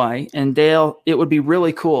in Hawaii. And Dale, it would be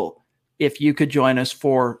really cool if you could join us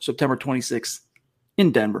for September 26th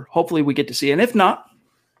in Denver. Hopefully we get to see you. And if not,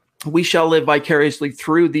 we shall live vicariously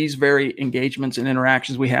through these very engagements and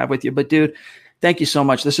interactions we have with you. But dude, thank you so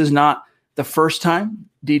much. This is not the first time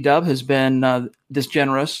D-Dub has been this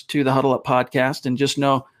generous to the Huddle Up podcast. And just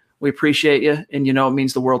know we appreciate you. And it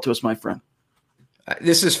means the world to us, my friend.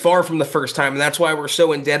 This is far from the first time, and that's why we're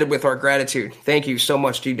so indebted with our gratitude. Thank you so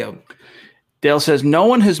much, D-Dub. Dale says, no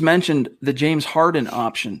one has mentioned the James Harden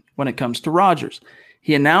option when it comes to Rodgers.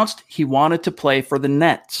 He announced he wanted to play for the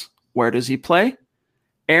Nets. Where does he play?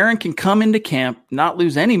 Aaron can come into camp, not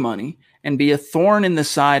lose any money, and be a thorn in the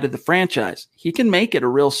side of the franchise. He can make it a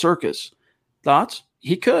real circus. Thoughts?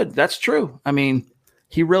 He could. That's true. I mean,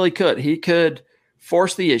 he really could. He could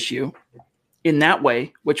force the issue in that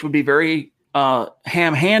way, which would be very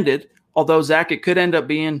ham-handed, although, Zach, it could end up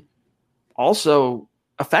being also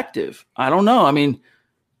effective. I don't know. I mean,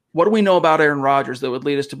 what do we know about Aaron Rodgers that would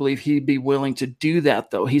lead us to believe he'd be willing to do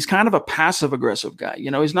that, though? He's kind of a passive-aggressive guy.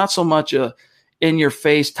 He's not so much a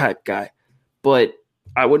in-your-face type guy, but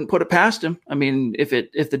I wouldn't put it past him. I mean, if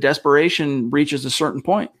the desperation reaches a certain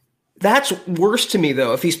point. That's worse to me,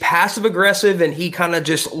 though. If he's passive-aggressive and he kind of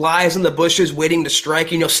just lies in the bushes waiting to strike,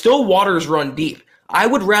 still waters run deep. I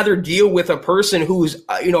would rather deal with a person whose,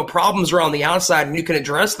 problems are on the outside and you can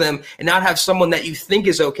address them and not have someone that you think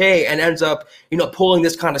is okay and ends up, pulling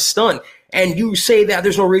this kind of stunt. And you say that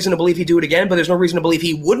there's no reason to believe he'd do it again, but there's no reason to believe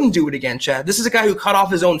he wouldn't do it again, Chad. This is a guy who cut off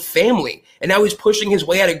his own family, and now he's pushing his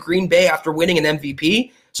way out of Green Bay after winning an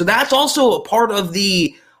MVP. So that's also a part of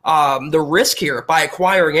the risk here by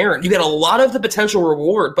acquiring Aaron. You get a lot of the potential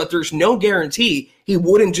reward, but there's no guarantee he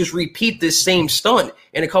wouldn't just repeat this same stunt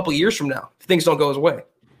in a couple years from now if things don't go his way.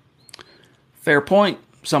 Fair point.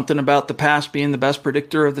 Something about the past being the best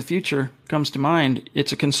predictor of the future comes to mind.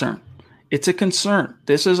 It's a concern. It's a concern.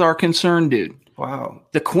 This is our concern, dude. Wow.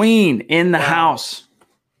 The queen in the house.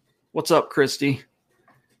 What's up, Christy?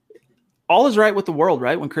 All is right with the world,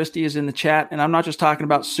 right? When Christy is in the chat, and I'm not just talking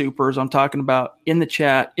about supers, I'm talking about in the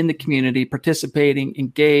chat, in the community, participating,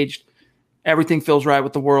 engaged. Everything feels right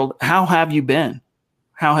with the world. How have you been?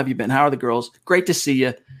 How have you been? How are the girls? Great to see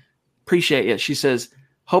you. Appreciate you. She says,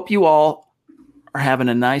 hope you all are having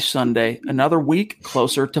a nice Sunday. Another week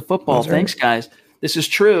closer to football. That's right. Thanks, guys. This is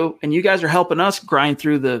true, and you guys are helping us grind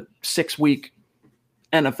through the 6-week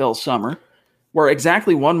NFL summer. We're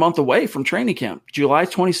exactly 1 month away from training camp. July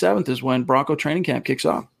 27th is when Bronco training camp kicks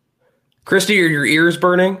off. Christy, are your ears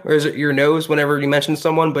burning, or is it your nose whenever you mention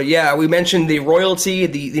someone? But yeah, we mentioned the royalty,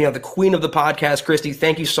 the queen of the podcast, Christy.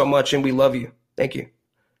 Thank you so much, and we love you. Thank you.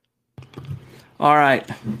 All right,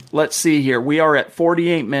 let's see here. We are at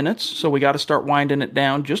 48 minutes, so we got to start winding it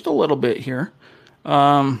down just a little bit here.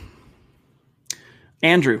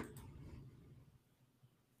 Andrew.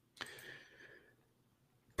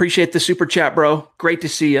 Appreciate the super chat, bro. Great to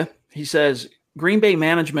see you. He says, Green Bay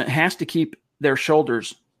management has to keep their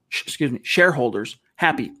shareholders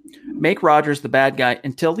happy. Make Rodgers the bad guy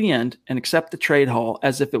until the end and accept the trade haul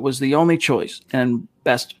as if it was the only choice and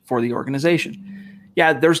best for the organization.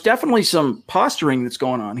 Yeah, there's definitely some posturing that's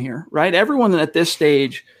going on here, right? Everyone at this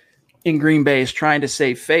stage in Green Bay is trying to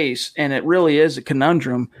save face, and it really is a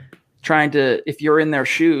conundrum trying to, if you're in their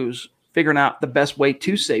shoes, figuring out the best way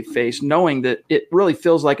to save face, knowing that it really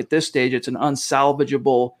feels like at this stage it's an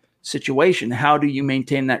unsalvageable situation. How do you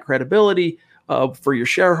maintain that credibility for your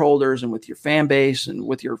shareholders and with your fan base and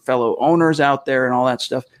with your fellow owners out there and all that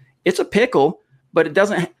stuff? It's a pickle, but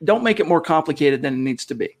don't make it more complicated than it needs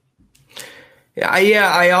to be. Yeah,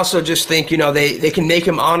 I also just think, they can make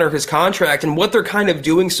him honor his contract. And what they're kind of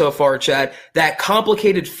doing so far, Chad, that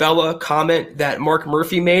complicated fella comment that Mark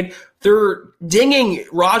Murphy made, they're dinging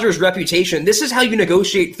Rodgers' reputation. This is how you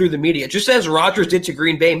negotiate through the media, just as Rodgers did to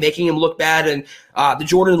Green Bay, making him look bad, and the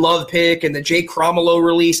Jordan Love pick and the Jake Cromwell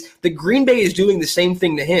release. The Green Bay is doing the same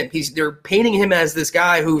thing to him. They're painting him as this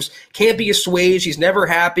guy who's can't be assuaged. He's never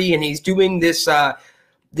happy, and he's doing this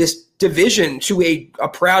division to a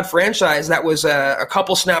proud franchise that was a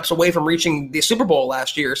couple snaps away from reaching the Super Bowl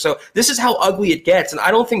last year. So this is how ugly it gets, and I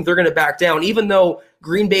don't think they're going to back down. Even though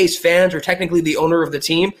Green Bay's fans are technically the owner of the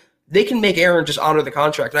team, they can make Aaron just honor the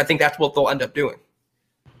contract, and I think that's what they'll end up doing.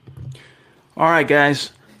 All right,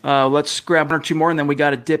 guys. Let's grab one or two more, and then we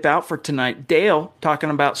got to dip out for tonight. Dale, talking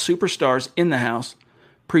about superstars in the house.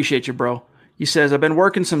 Appreciate you, bro. He says, I've been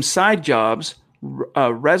working some side jobs,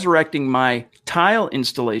 resurrecting my tile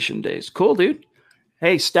installation days. Cool, dude.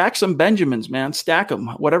 Hey, stack some Benjamins, man. Stack them.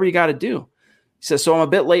 Whatever you got to do. He says, so I'm a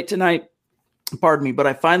bit late tonight. Pardon me, but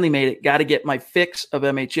I finally made it. Got to get my fix of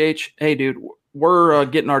MHH. Hey, dude, we're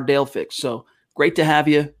getting our Dale fix. So great to have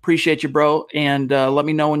you. Appreciate you, bro. And let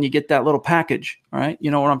me know when you get that little package. All right. You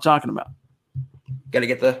know what I'm talking about. Got to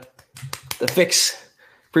get the fix.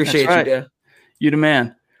 Appreciate That's right. you, Dale. You the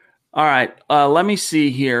man. All right. Let me see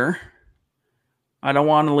here. I don't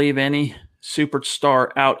want to leave any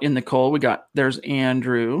superstar out in the cold. There's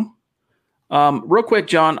Andrew. Real quick,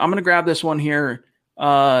 John, I'm going to grab this one here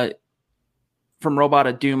from Robot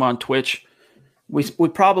of Doom on Twitch. We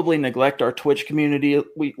probably neglect our Twitch community.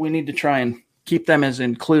 We need to try and keep them as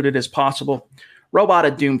included as possible. Robot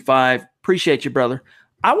of Doom 5, appreciate you, brother.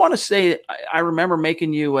 I want to say I remember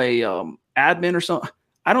making you a admin or something.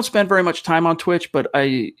 I don't spend very much time on Twitch, but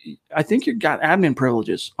I think you got admin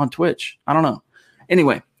privileges on Twitch. I don't know.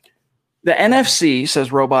 Anyway, the NFC,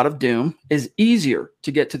 says Robot of Doom, is easier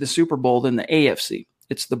to get to the Super Bowl than the AFC.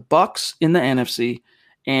 It's the Bucks in the NFC,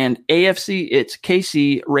 and AFC, it's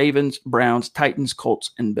KC, Ravens, Browns, Titans,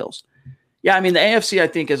 Colts, and Bills. Yeah, I mean, the AFC, I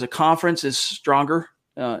think, as a conference is stronger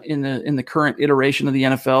in the current iteration of the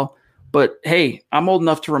NFL. But, hey, I'm old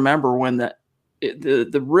enough to remember when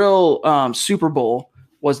the real Super Bowl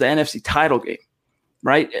was the NFC title game.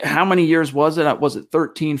 Right? How many years was it? Was it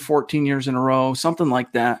 13, 14 years in a row? Something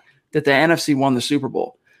like that the NFC won the Super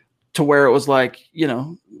Bowl, to where it was like,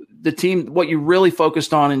 the team, what you really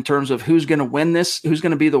focused on in terms of who's going to win this, who's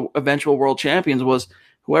going to be the eventual world champions, was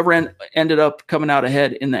whoever ended up coming out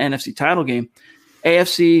ahead in the NFC title game.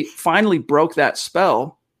 AFC finally broke that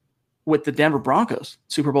spell with the Denver Broncos,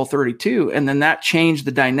 Super Bowl 32. And then that changed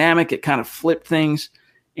the dynamic. It kind of flipped things.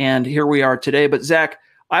 And here we are today. But Zach,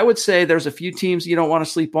 I would say there's a few teams you don't want to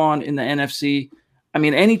sleep on in the NFC. I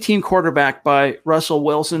mean, any team quarterbacked by Russell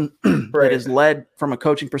Wilson that is led from a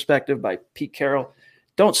coaching perspective by Pete Carroll,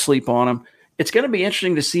 don't sleep on him. It's going to be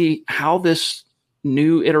interesting to see how this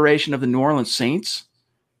new iteration of the New Orleans Saints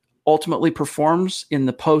ultimately performs in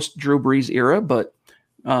the post-Drew Brees era, but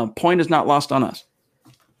point is not lost on us.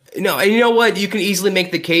 No, and you know what? You can easily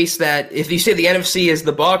make the case that if you say the NFC is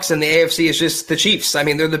the Bucs and the AFC is just the Chiefs, I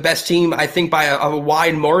mean, they're the best team, I think, by a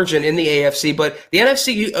wide margin in the AFC. But the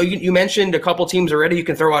NFC, you mentioned a couple teams already. You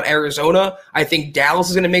can throw out Arizona. I think Dallas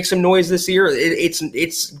is going to make some noise this year.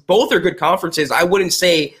 It's both are good conferences. I wouldn't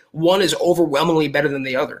say one is overwhelmingly better than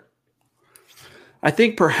the other. I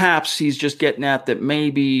think perhaps he's just getting at that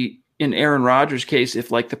maybe in Aaron Rodgers' case, if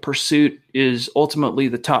like the pursuit is ultimately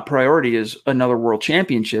the top priority is another world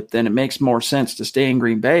championship, then it makes more sense to stay in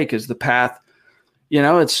Green Bay because the path,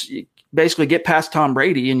 it's basically get past Tom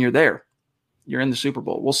Brady and you're there. You're in the Super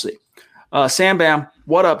Bowl. We'll see. Sam Bam,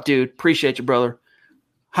 what up, dude? Appreciate you, brother.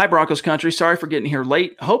 Hi, Broncos country. Sorry for getting here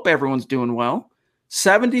late. Hope everyone's doing well.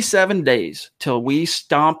 77 days till we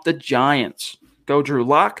stomp the Giants. Go Drew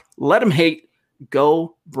Lock. Let them hate.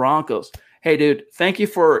 Go Broncos. Hey, dude, thank you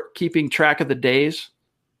for keeping track of the days.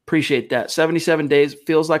 Appreciate that. 77 days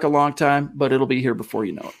feels like a long time, but it'll be here before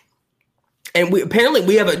you know it. And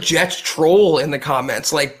we have a Jets troll in the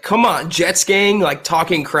comments. Like, come on, Jets gang, like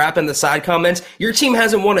talking crap in the side comments. Your team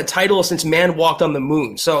hasn't won a title since man walked on the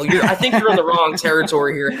moon. So I think you're in the wrong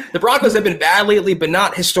territory here. The Broncos have been bad lately, but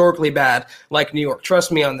not historically bad like New York.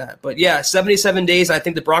 Trust me on that. But yeah, 77 days. I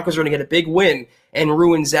think the Broncos are going to get a big win and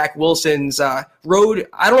ruin Zach Wilson's road.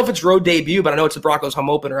 I don't know if it's road debut, but I know it's the Broncos home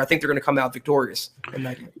opener. I think they're going to come out victorious in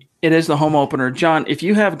that game. It is the home opener. John, if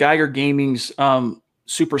you have Geiger Gaming's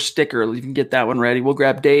super sticker. You can get that one ready. We'll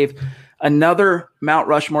grab Dave. Another Mount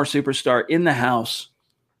Rushmore superstar in the house.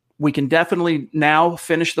 We can definitely now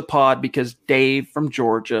finish the pod because Dave from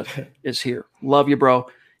Georgia is here. Love you, bro.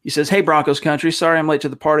 He says, hey, Broncos country. Sorry I'm late to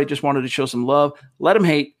the party. Just wanted to show some love. Let him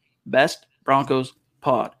hate. Best Broncos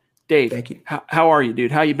pod. Dave, thank you. How are you,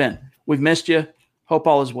 dude? How you been? We've missed you. Hope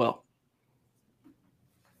all is well.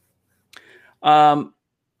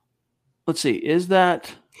 Let's see. Is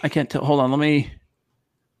that – I can't tell. Hold on. Let me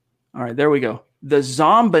 – all right, there we go. The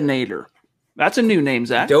Zombinator. That's a new name,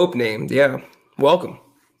 Zach. Dope name. Yeah. Welcome.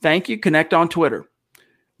 Thank you. Connect on Twitter.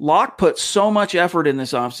 Locke put so much effort in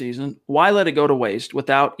this offseason. Why let it go to waste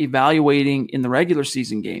without evaluating in the regular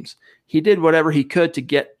season games? He did whatever he could to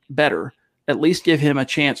get better. At least give him a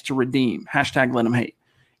chance to redeem. Hashtag let him hate.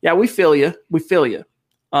 Yeah, we feel you. We feel you.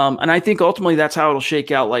 And I think ultimately that's how it'll shake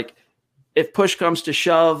out. Like if push comes to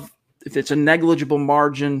shove, if it's a negligible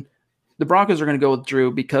margin, the Broncos are going to go with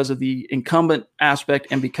Drew because of the incumbent aspect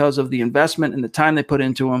and because of the investment and the time they put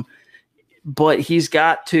into him. But he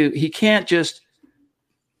can't just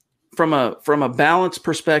from a balance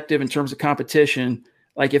perspective in terms of competition,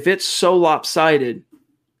 like if it's so lopsided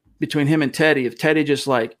between him and Teddy, if Teddy just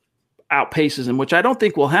like outpaces him, which I don't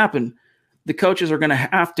think will happen, the coaches are going to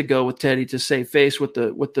have to go with Teddy to save face with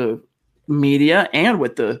the media and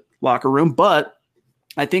with the locker room. But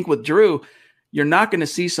I think with Drew, you're not going to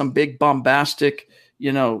see some big bombastic,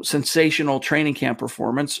 sensational training camp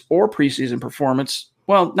performance or preseason performance.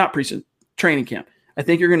 Well, not preseason, training camp. I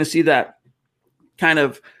think you're going to see that kind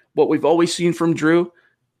of what we've always seen from Drew, a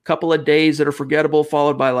couple of days that are forgettable,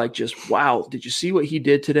 followed by like just, wow, did you see what he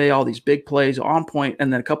did today? All these big plays on point,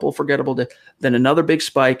 and then a couple of forgettable, then another big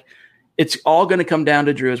spike. It's all going to come down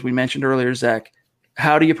to Drew, as we mentioned earlier, Zach.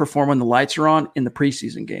 How do you perform when the lights are on in the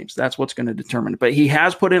preseason games? That's what's going to determine it. But he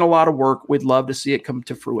has put in a lot of work. We'd love to see it come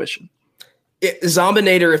to fruition.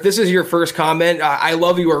 Zombinator, if this is your first comment, I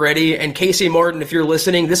love you already. And Casey Martin, if you're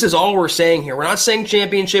listening, this is all we're saying here. We're not saying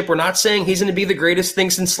championship. We're not saying he's going to be the greatest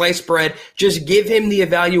thing since sliced bread. Just give him the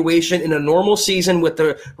evaluation in a normal season with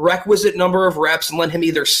the requisite number of reps and let him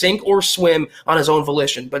either sink or swim on his own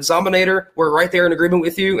volition. But Zombinator, we're right there in agreement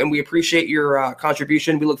with you, and we appreciate your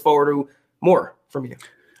contribution. We look forward to more from you.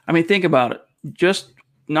 I mean, think about it. Just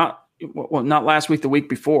not last week, the week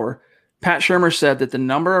before, Pat Shurmur said that the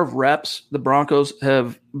number of reps the Broncos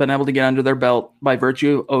have been able to get under their belt by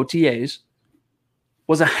virtue of OTAs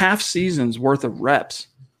was a half season's worth of reps.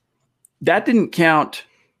 That didn't count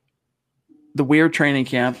the weird training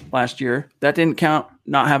camp last year. That didn't count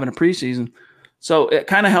not having a preseason. So it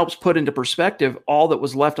kind of helps put into perspective all that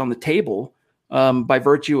was left on the table by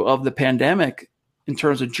virtue of the pandemic in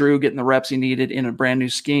terms of Drew getting the reps he needed in a brand new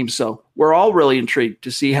scheme. So we're all really intrigued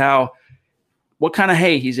to see what kind of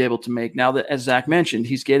hay he's able to make now that, as Zach mentioned,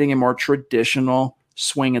 he's getting a more traditional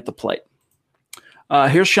swing at the plate.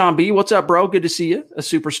 Here's Sean B. What's up, bro? Good to see you, a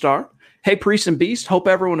superstar. Hey, Priest and Beast. Hope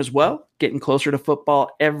everyone is well. Getting closer to football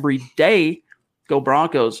every day. Go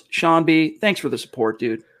Broncos. Sean B., thanks for the support,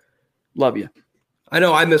 dude. Love you. I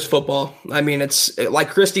know I miss football. I mean, it's like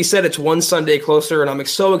Christy said, it's one Sunday closer, and I'm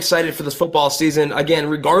so excited for this football season. Again,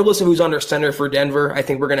 regardless of who's under center for Denver, I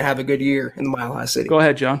think we're going to have a good year in the Mile High City. Go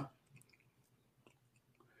ahead, John.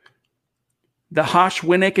 The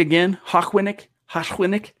Hoshwinnick again.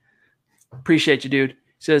 Hoshwinnick. Appreciate you, dude. He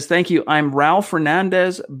says, thank you. I'm Raul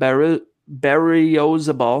Fernandez Berriozabal.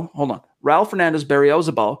 Hold on. Raul Fernandez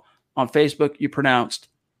Berriozabal on Facebook. You pronounced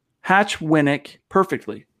Hatchwinnick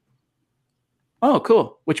perfectly. Oh,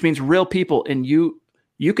 cool. Which means real people in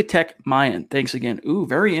Yucatec Mayan. Thanks again. Ooh,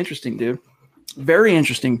 very interesting, dude. Very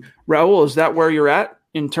interesting. Raul, is that where you're at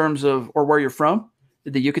in terms of, or where you're from?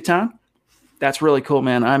 The Yucatan? That's really cool,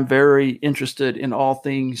 man. I'm very interested in all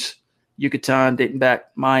things Yucatan, dating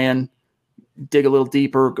back Mayan, dig a little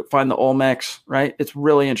deeper, find the Olmecs, right? It's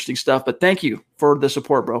really interesting stuff. But thank you for the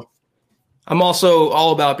support, bro. I'm also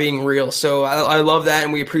all about being real. So I love that,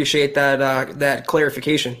 and we appreciate that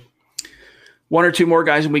clarification. One or two more,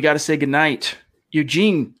 guys, and we got to say goodnight.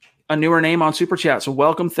 Eugene, a newer name on Super Chat, so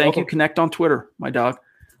welcome. Thank you. Connect on Twitter, my dog.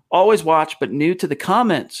 Always watch, but new to the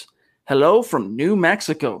comments. Hello from New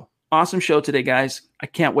Mexico. Awesome show today, guys. I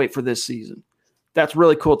can't wait for this season. That's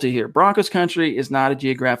really cool to hear. Broncos country is not a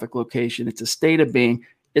geographic location. It's a state of being.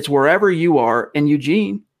 It's wherever you are. And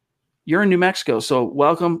Eugene, you're in New Mexico, so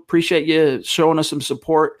welcome. Appreciate you showing us some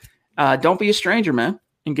support. Don't be a stranger, man.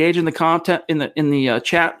 Engage in the content in the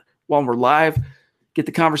chat while we're live. Get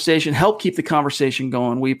the conversation. Help keep the conversation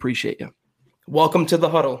going. We appreciate you. Welcome to the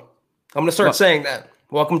huddle. I'm going to start saying that.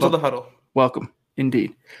 Welcome to the huddle. Welcome,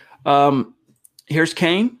 indeed. Here's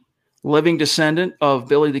Kane, living descendant of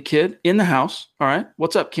Billy the Kid, in the house. All right.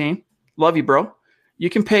 What's up, Kane? Love you, bro. You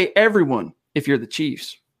can pay everyone if you're the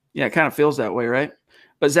Chiefs. Yeah, it kind of feels that way, right?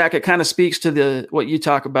 But Zach, it kind of speaks to what you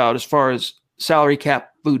talk about as far as salary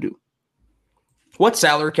cap voodoo. What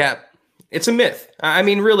salary cap? It's a myth. I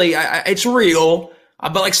mean, really, it's real.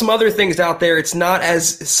 But like some other things out there, it's not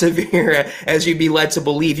as severe as you'd be led to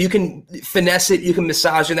believe. You can finesse it, you can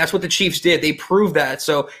massage it, and that's what the Chiefs did. They proved that.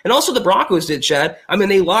 So, and also the Broncos did, Chad. I mean,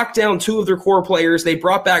 they locked down 2 of their core players. They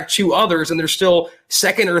brought back 2 others, and they're still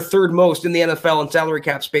second or third most in the NFL in salary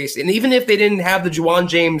cap space. And even if they didn't have the Juwan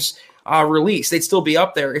James release, they'd still be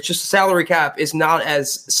up there. It's just the salary cap is not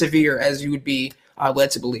as severe as you would be led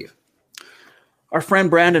to believe. Our friend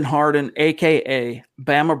Brandon Harden, a.k.a.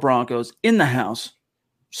 Bama Broncos, in the house.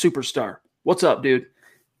 Superstar. What's up, dude?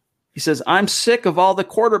 He says, I'm sick of all the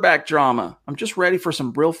quarterback drama. I'm just ready for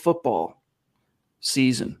some real football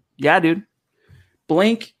season. Yeah, dude.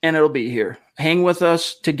 Blink and it'll be here. Hang with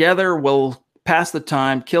us. Together, we'll pass the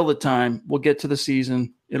time, kill the time. We'll get to the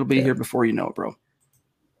season. It'll be here before you know it, bro.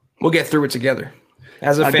 We'll get through it together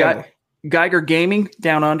as a family. Geiger Gaming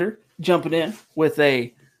down under, jumping in with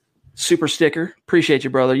a super sticker. Appreciate you,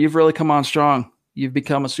 brother. You've really come on strong. You've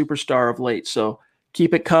become a superstar of late, so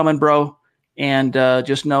keep it coming, bro. And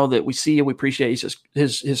just know that we see you. We appreciate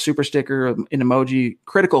his super sticker, an emoji.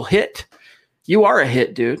 Critical hit. You are a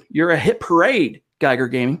hit, dude. You're a hit parade, Geiger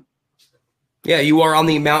Gaming. Yeah, you are on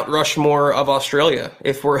the Mount Rushmore of Australia,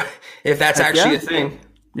 if that's actually a thing.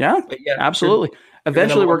 Yeah, absolutely.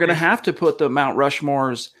 Eventually, we're going to have to put the Mount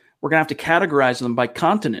Rushmores, we're going to have to categorize them by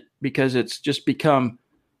continent because it's just become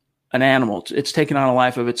an animal. It's taken on a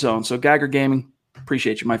life of its own. So Geiger Gaming,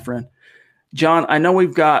 appreciate you, my friend. John, I know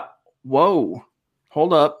we've got, whoa,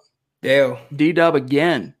 hold up. Dale. D-Dub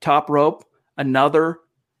again, top rope, another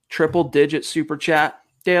triple-digit super chat.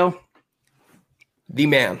 Dale. The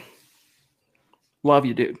man. Love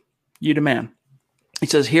you, dude. You the man. He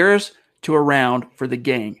says, here's to a round for the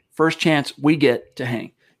gang. First chance we get to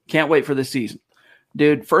hang. Can't wait for the season.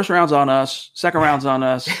 Dude, first round's on us. Second round's on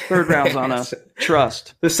us. Third round's on us.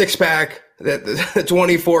 Trust. The 6-pack, the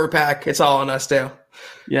 24-pack, it's all on us, Dale.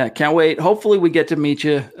 Yeah, can't wait. Hopefully we get to meet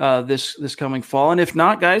you this coming fall. And if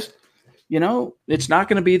not, guys, it's not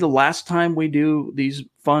going to be the last time we do these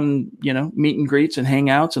fun, meet and greets and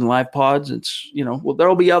hangouts and live pods. It's,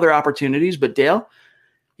 there'll be other opportunities. But Dale,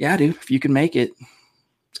 yeah, dude, if you can make it,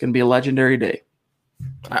 it's going to be a legendary day.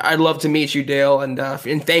 I'd love to meet you, Dale, and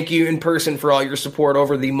thank you in person for all your support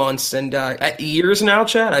over the months and years now,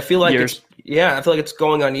 Chad. I feel like it's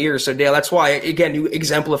going on years. So, Dale, that's why, again, you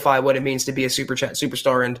exemplify what it means to be a Super Chat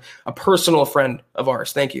superstar and a personal friend of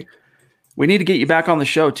ours. Thank you. We need to get you back on the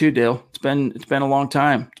show too, Dale. It's been a long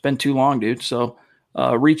time. It's been too long, dude. So,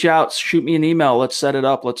 reach out, shoot me an email. Let's set it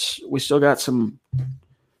up. We still got some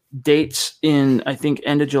dates in, I think,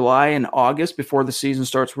 end of July and August before the season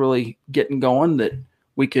starts really getting going that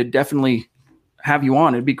we could definitely have you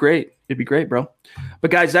on. It'd be great. It'd be great, bro.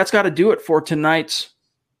 But guys, that's got to do it for tonight's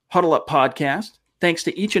Huddle Up podcast. Thanks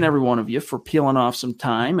to each and every one of you for peeling off some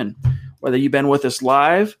time. And whether you've been with us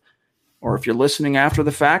live or if you're listening after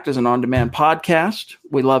the fact as an on-demand podcast,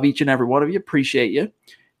 we love each and every one of you. Appreciate you.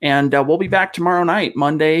 And we'll be back tomorrow night,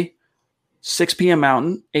 Monday, 6 p.m.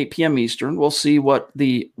 Mountain, 8 p.m. Eastern. We'll see what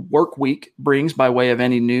the work week brings by way of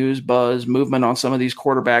any news, buzz, movement on some of these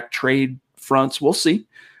quarterback trade fronts. We'll see.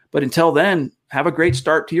 But until then, have a great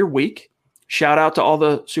start to your week. Shout out to all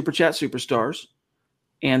the Super Chat superstars.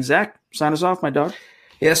 And Zach, sign us off, my dog.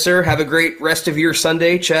 Yes, sir. Have a great rest of your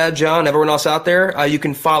Sunday, Chad, John, everyone else out there. You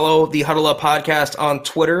can follow the Huddle Up Podcast on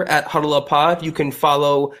Twitter at Huddle Up Pod. You can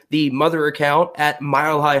follow the mother account at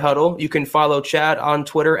Mile High Huddle. You can follow Chad on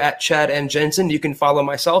Twitter at Chad and Jensen. You can follow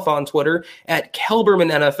myself on Twitter at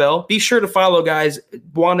Kelberman NFL. Be sure to follow, guys,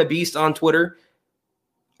 Wanna Beast on Twitter.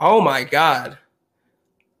 Oh, my God.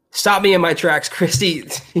 Stop me in my tracks, Christy.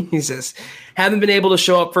 Jesus. Haven't been able to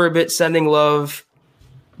show up for a bit, sending love.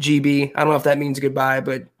 GB. I don't know if that means goodbye,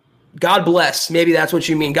 but God bless. Maybe that's what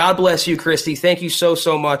you mean. God bless you, Christy. Thank you so,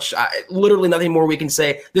 so much. Literally nothing more we can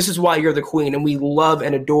say. This is why you're the queen, and we love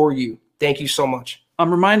and adore you. Thank you so much. I'm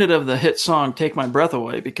reminded of the hit song Take My Breath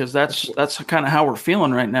Away because that's kind of how we're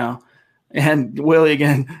feeling right now. And Willie,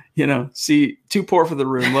 again, see, too poor for the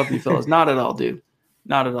room. Love you, fellas. Not at all, dude.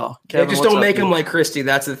 Not at all. Kevin, just don't make him like Christy.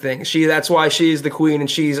 That's the thing. That's why she's the queen, and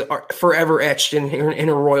she's forever etched in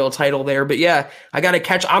her royal title there. But yeah, I got to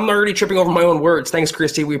catch. I'm already tripping over my own words. Thanks,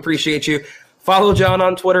 Christy. We appreciate you. Follow John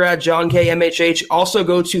on Twitter at JohnKMHH. Also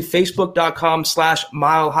go to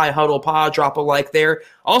Facebook.com/Mile High Huddle Pod. Drop a like there.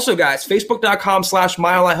 Also, guys,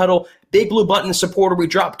 Facebook.com/Mile High Huddle. Big Blue Button supporter. We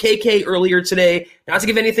dropped KK earlier today. Not to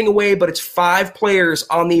give anything away, but it's 5 players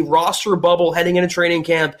on the roster bubble heading into training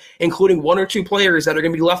camp, including 1 or 2 players that are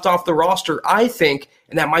going to be left off the roster, I think,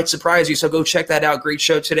 and that might surprise you. So go check that out. Great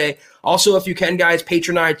show today. Also, if you can, guys,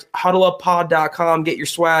 patronize huddleuppod.com. Get your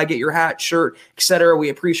swag, get your hat, shirt, etc. We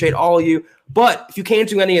appreciate all of you. But if you can't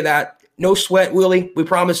do any of that, no sweat, Willie. We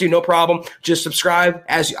promise you, no problem. Just subscribe,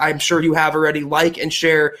 as I'm sure you have already. Like and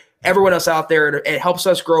share. Everyone else out there, it helps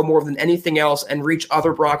us grow more than anything else and reach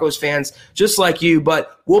other Broncos fans just like you.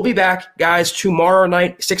 But we'll be back, guys, tomorrow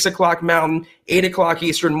night, 6 o'clock Mountain, 8 o'clock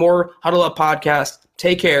Eastern, more Huddle Up Podcast.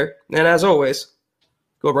 Take care. And as always,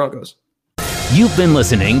 go Broncos. You've been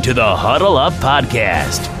listening to the Huddle Up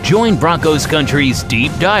Podcast. Join Broncos Country's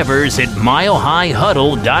deep divers at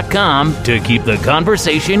milehighhuddle.com to keep the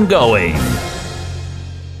conversation going.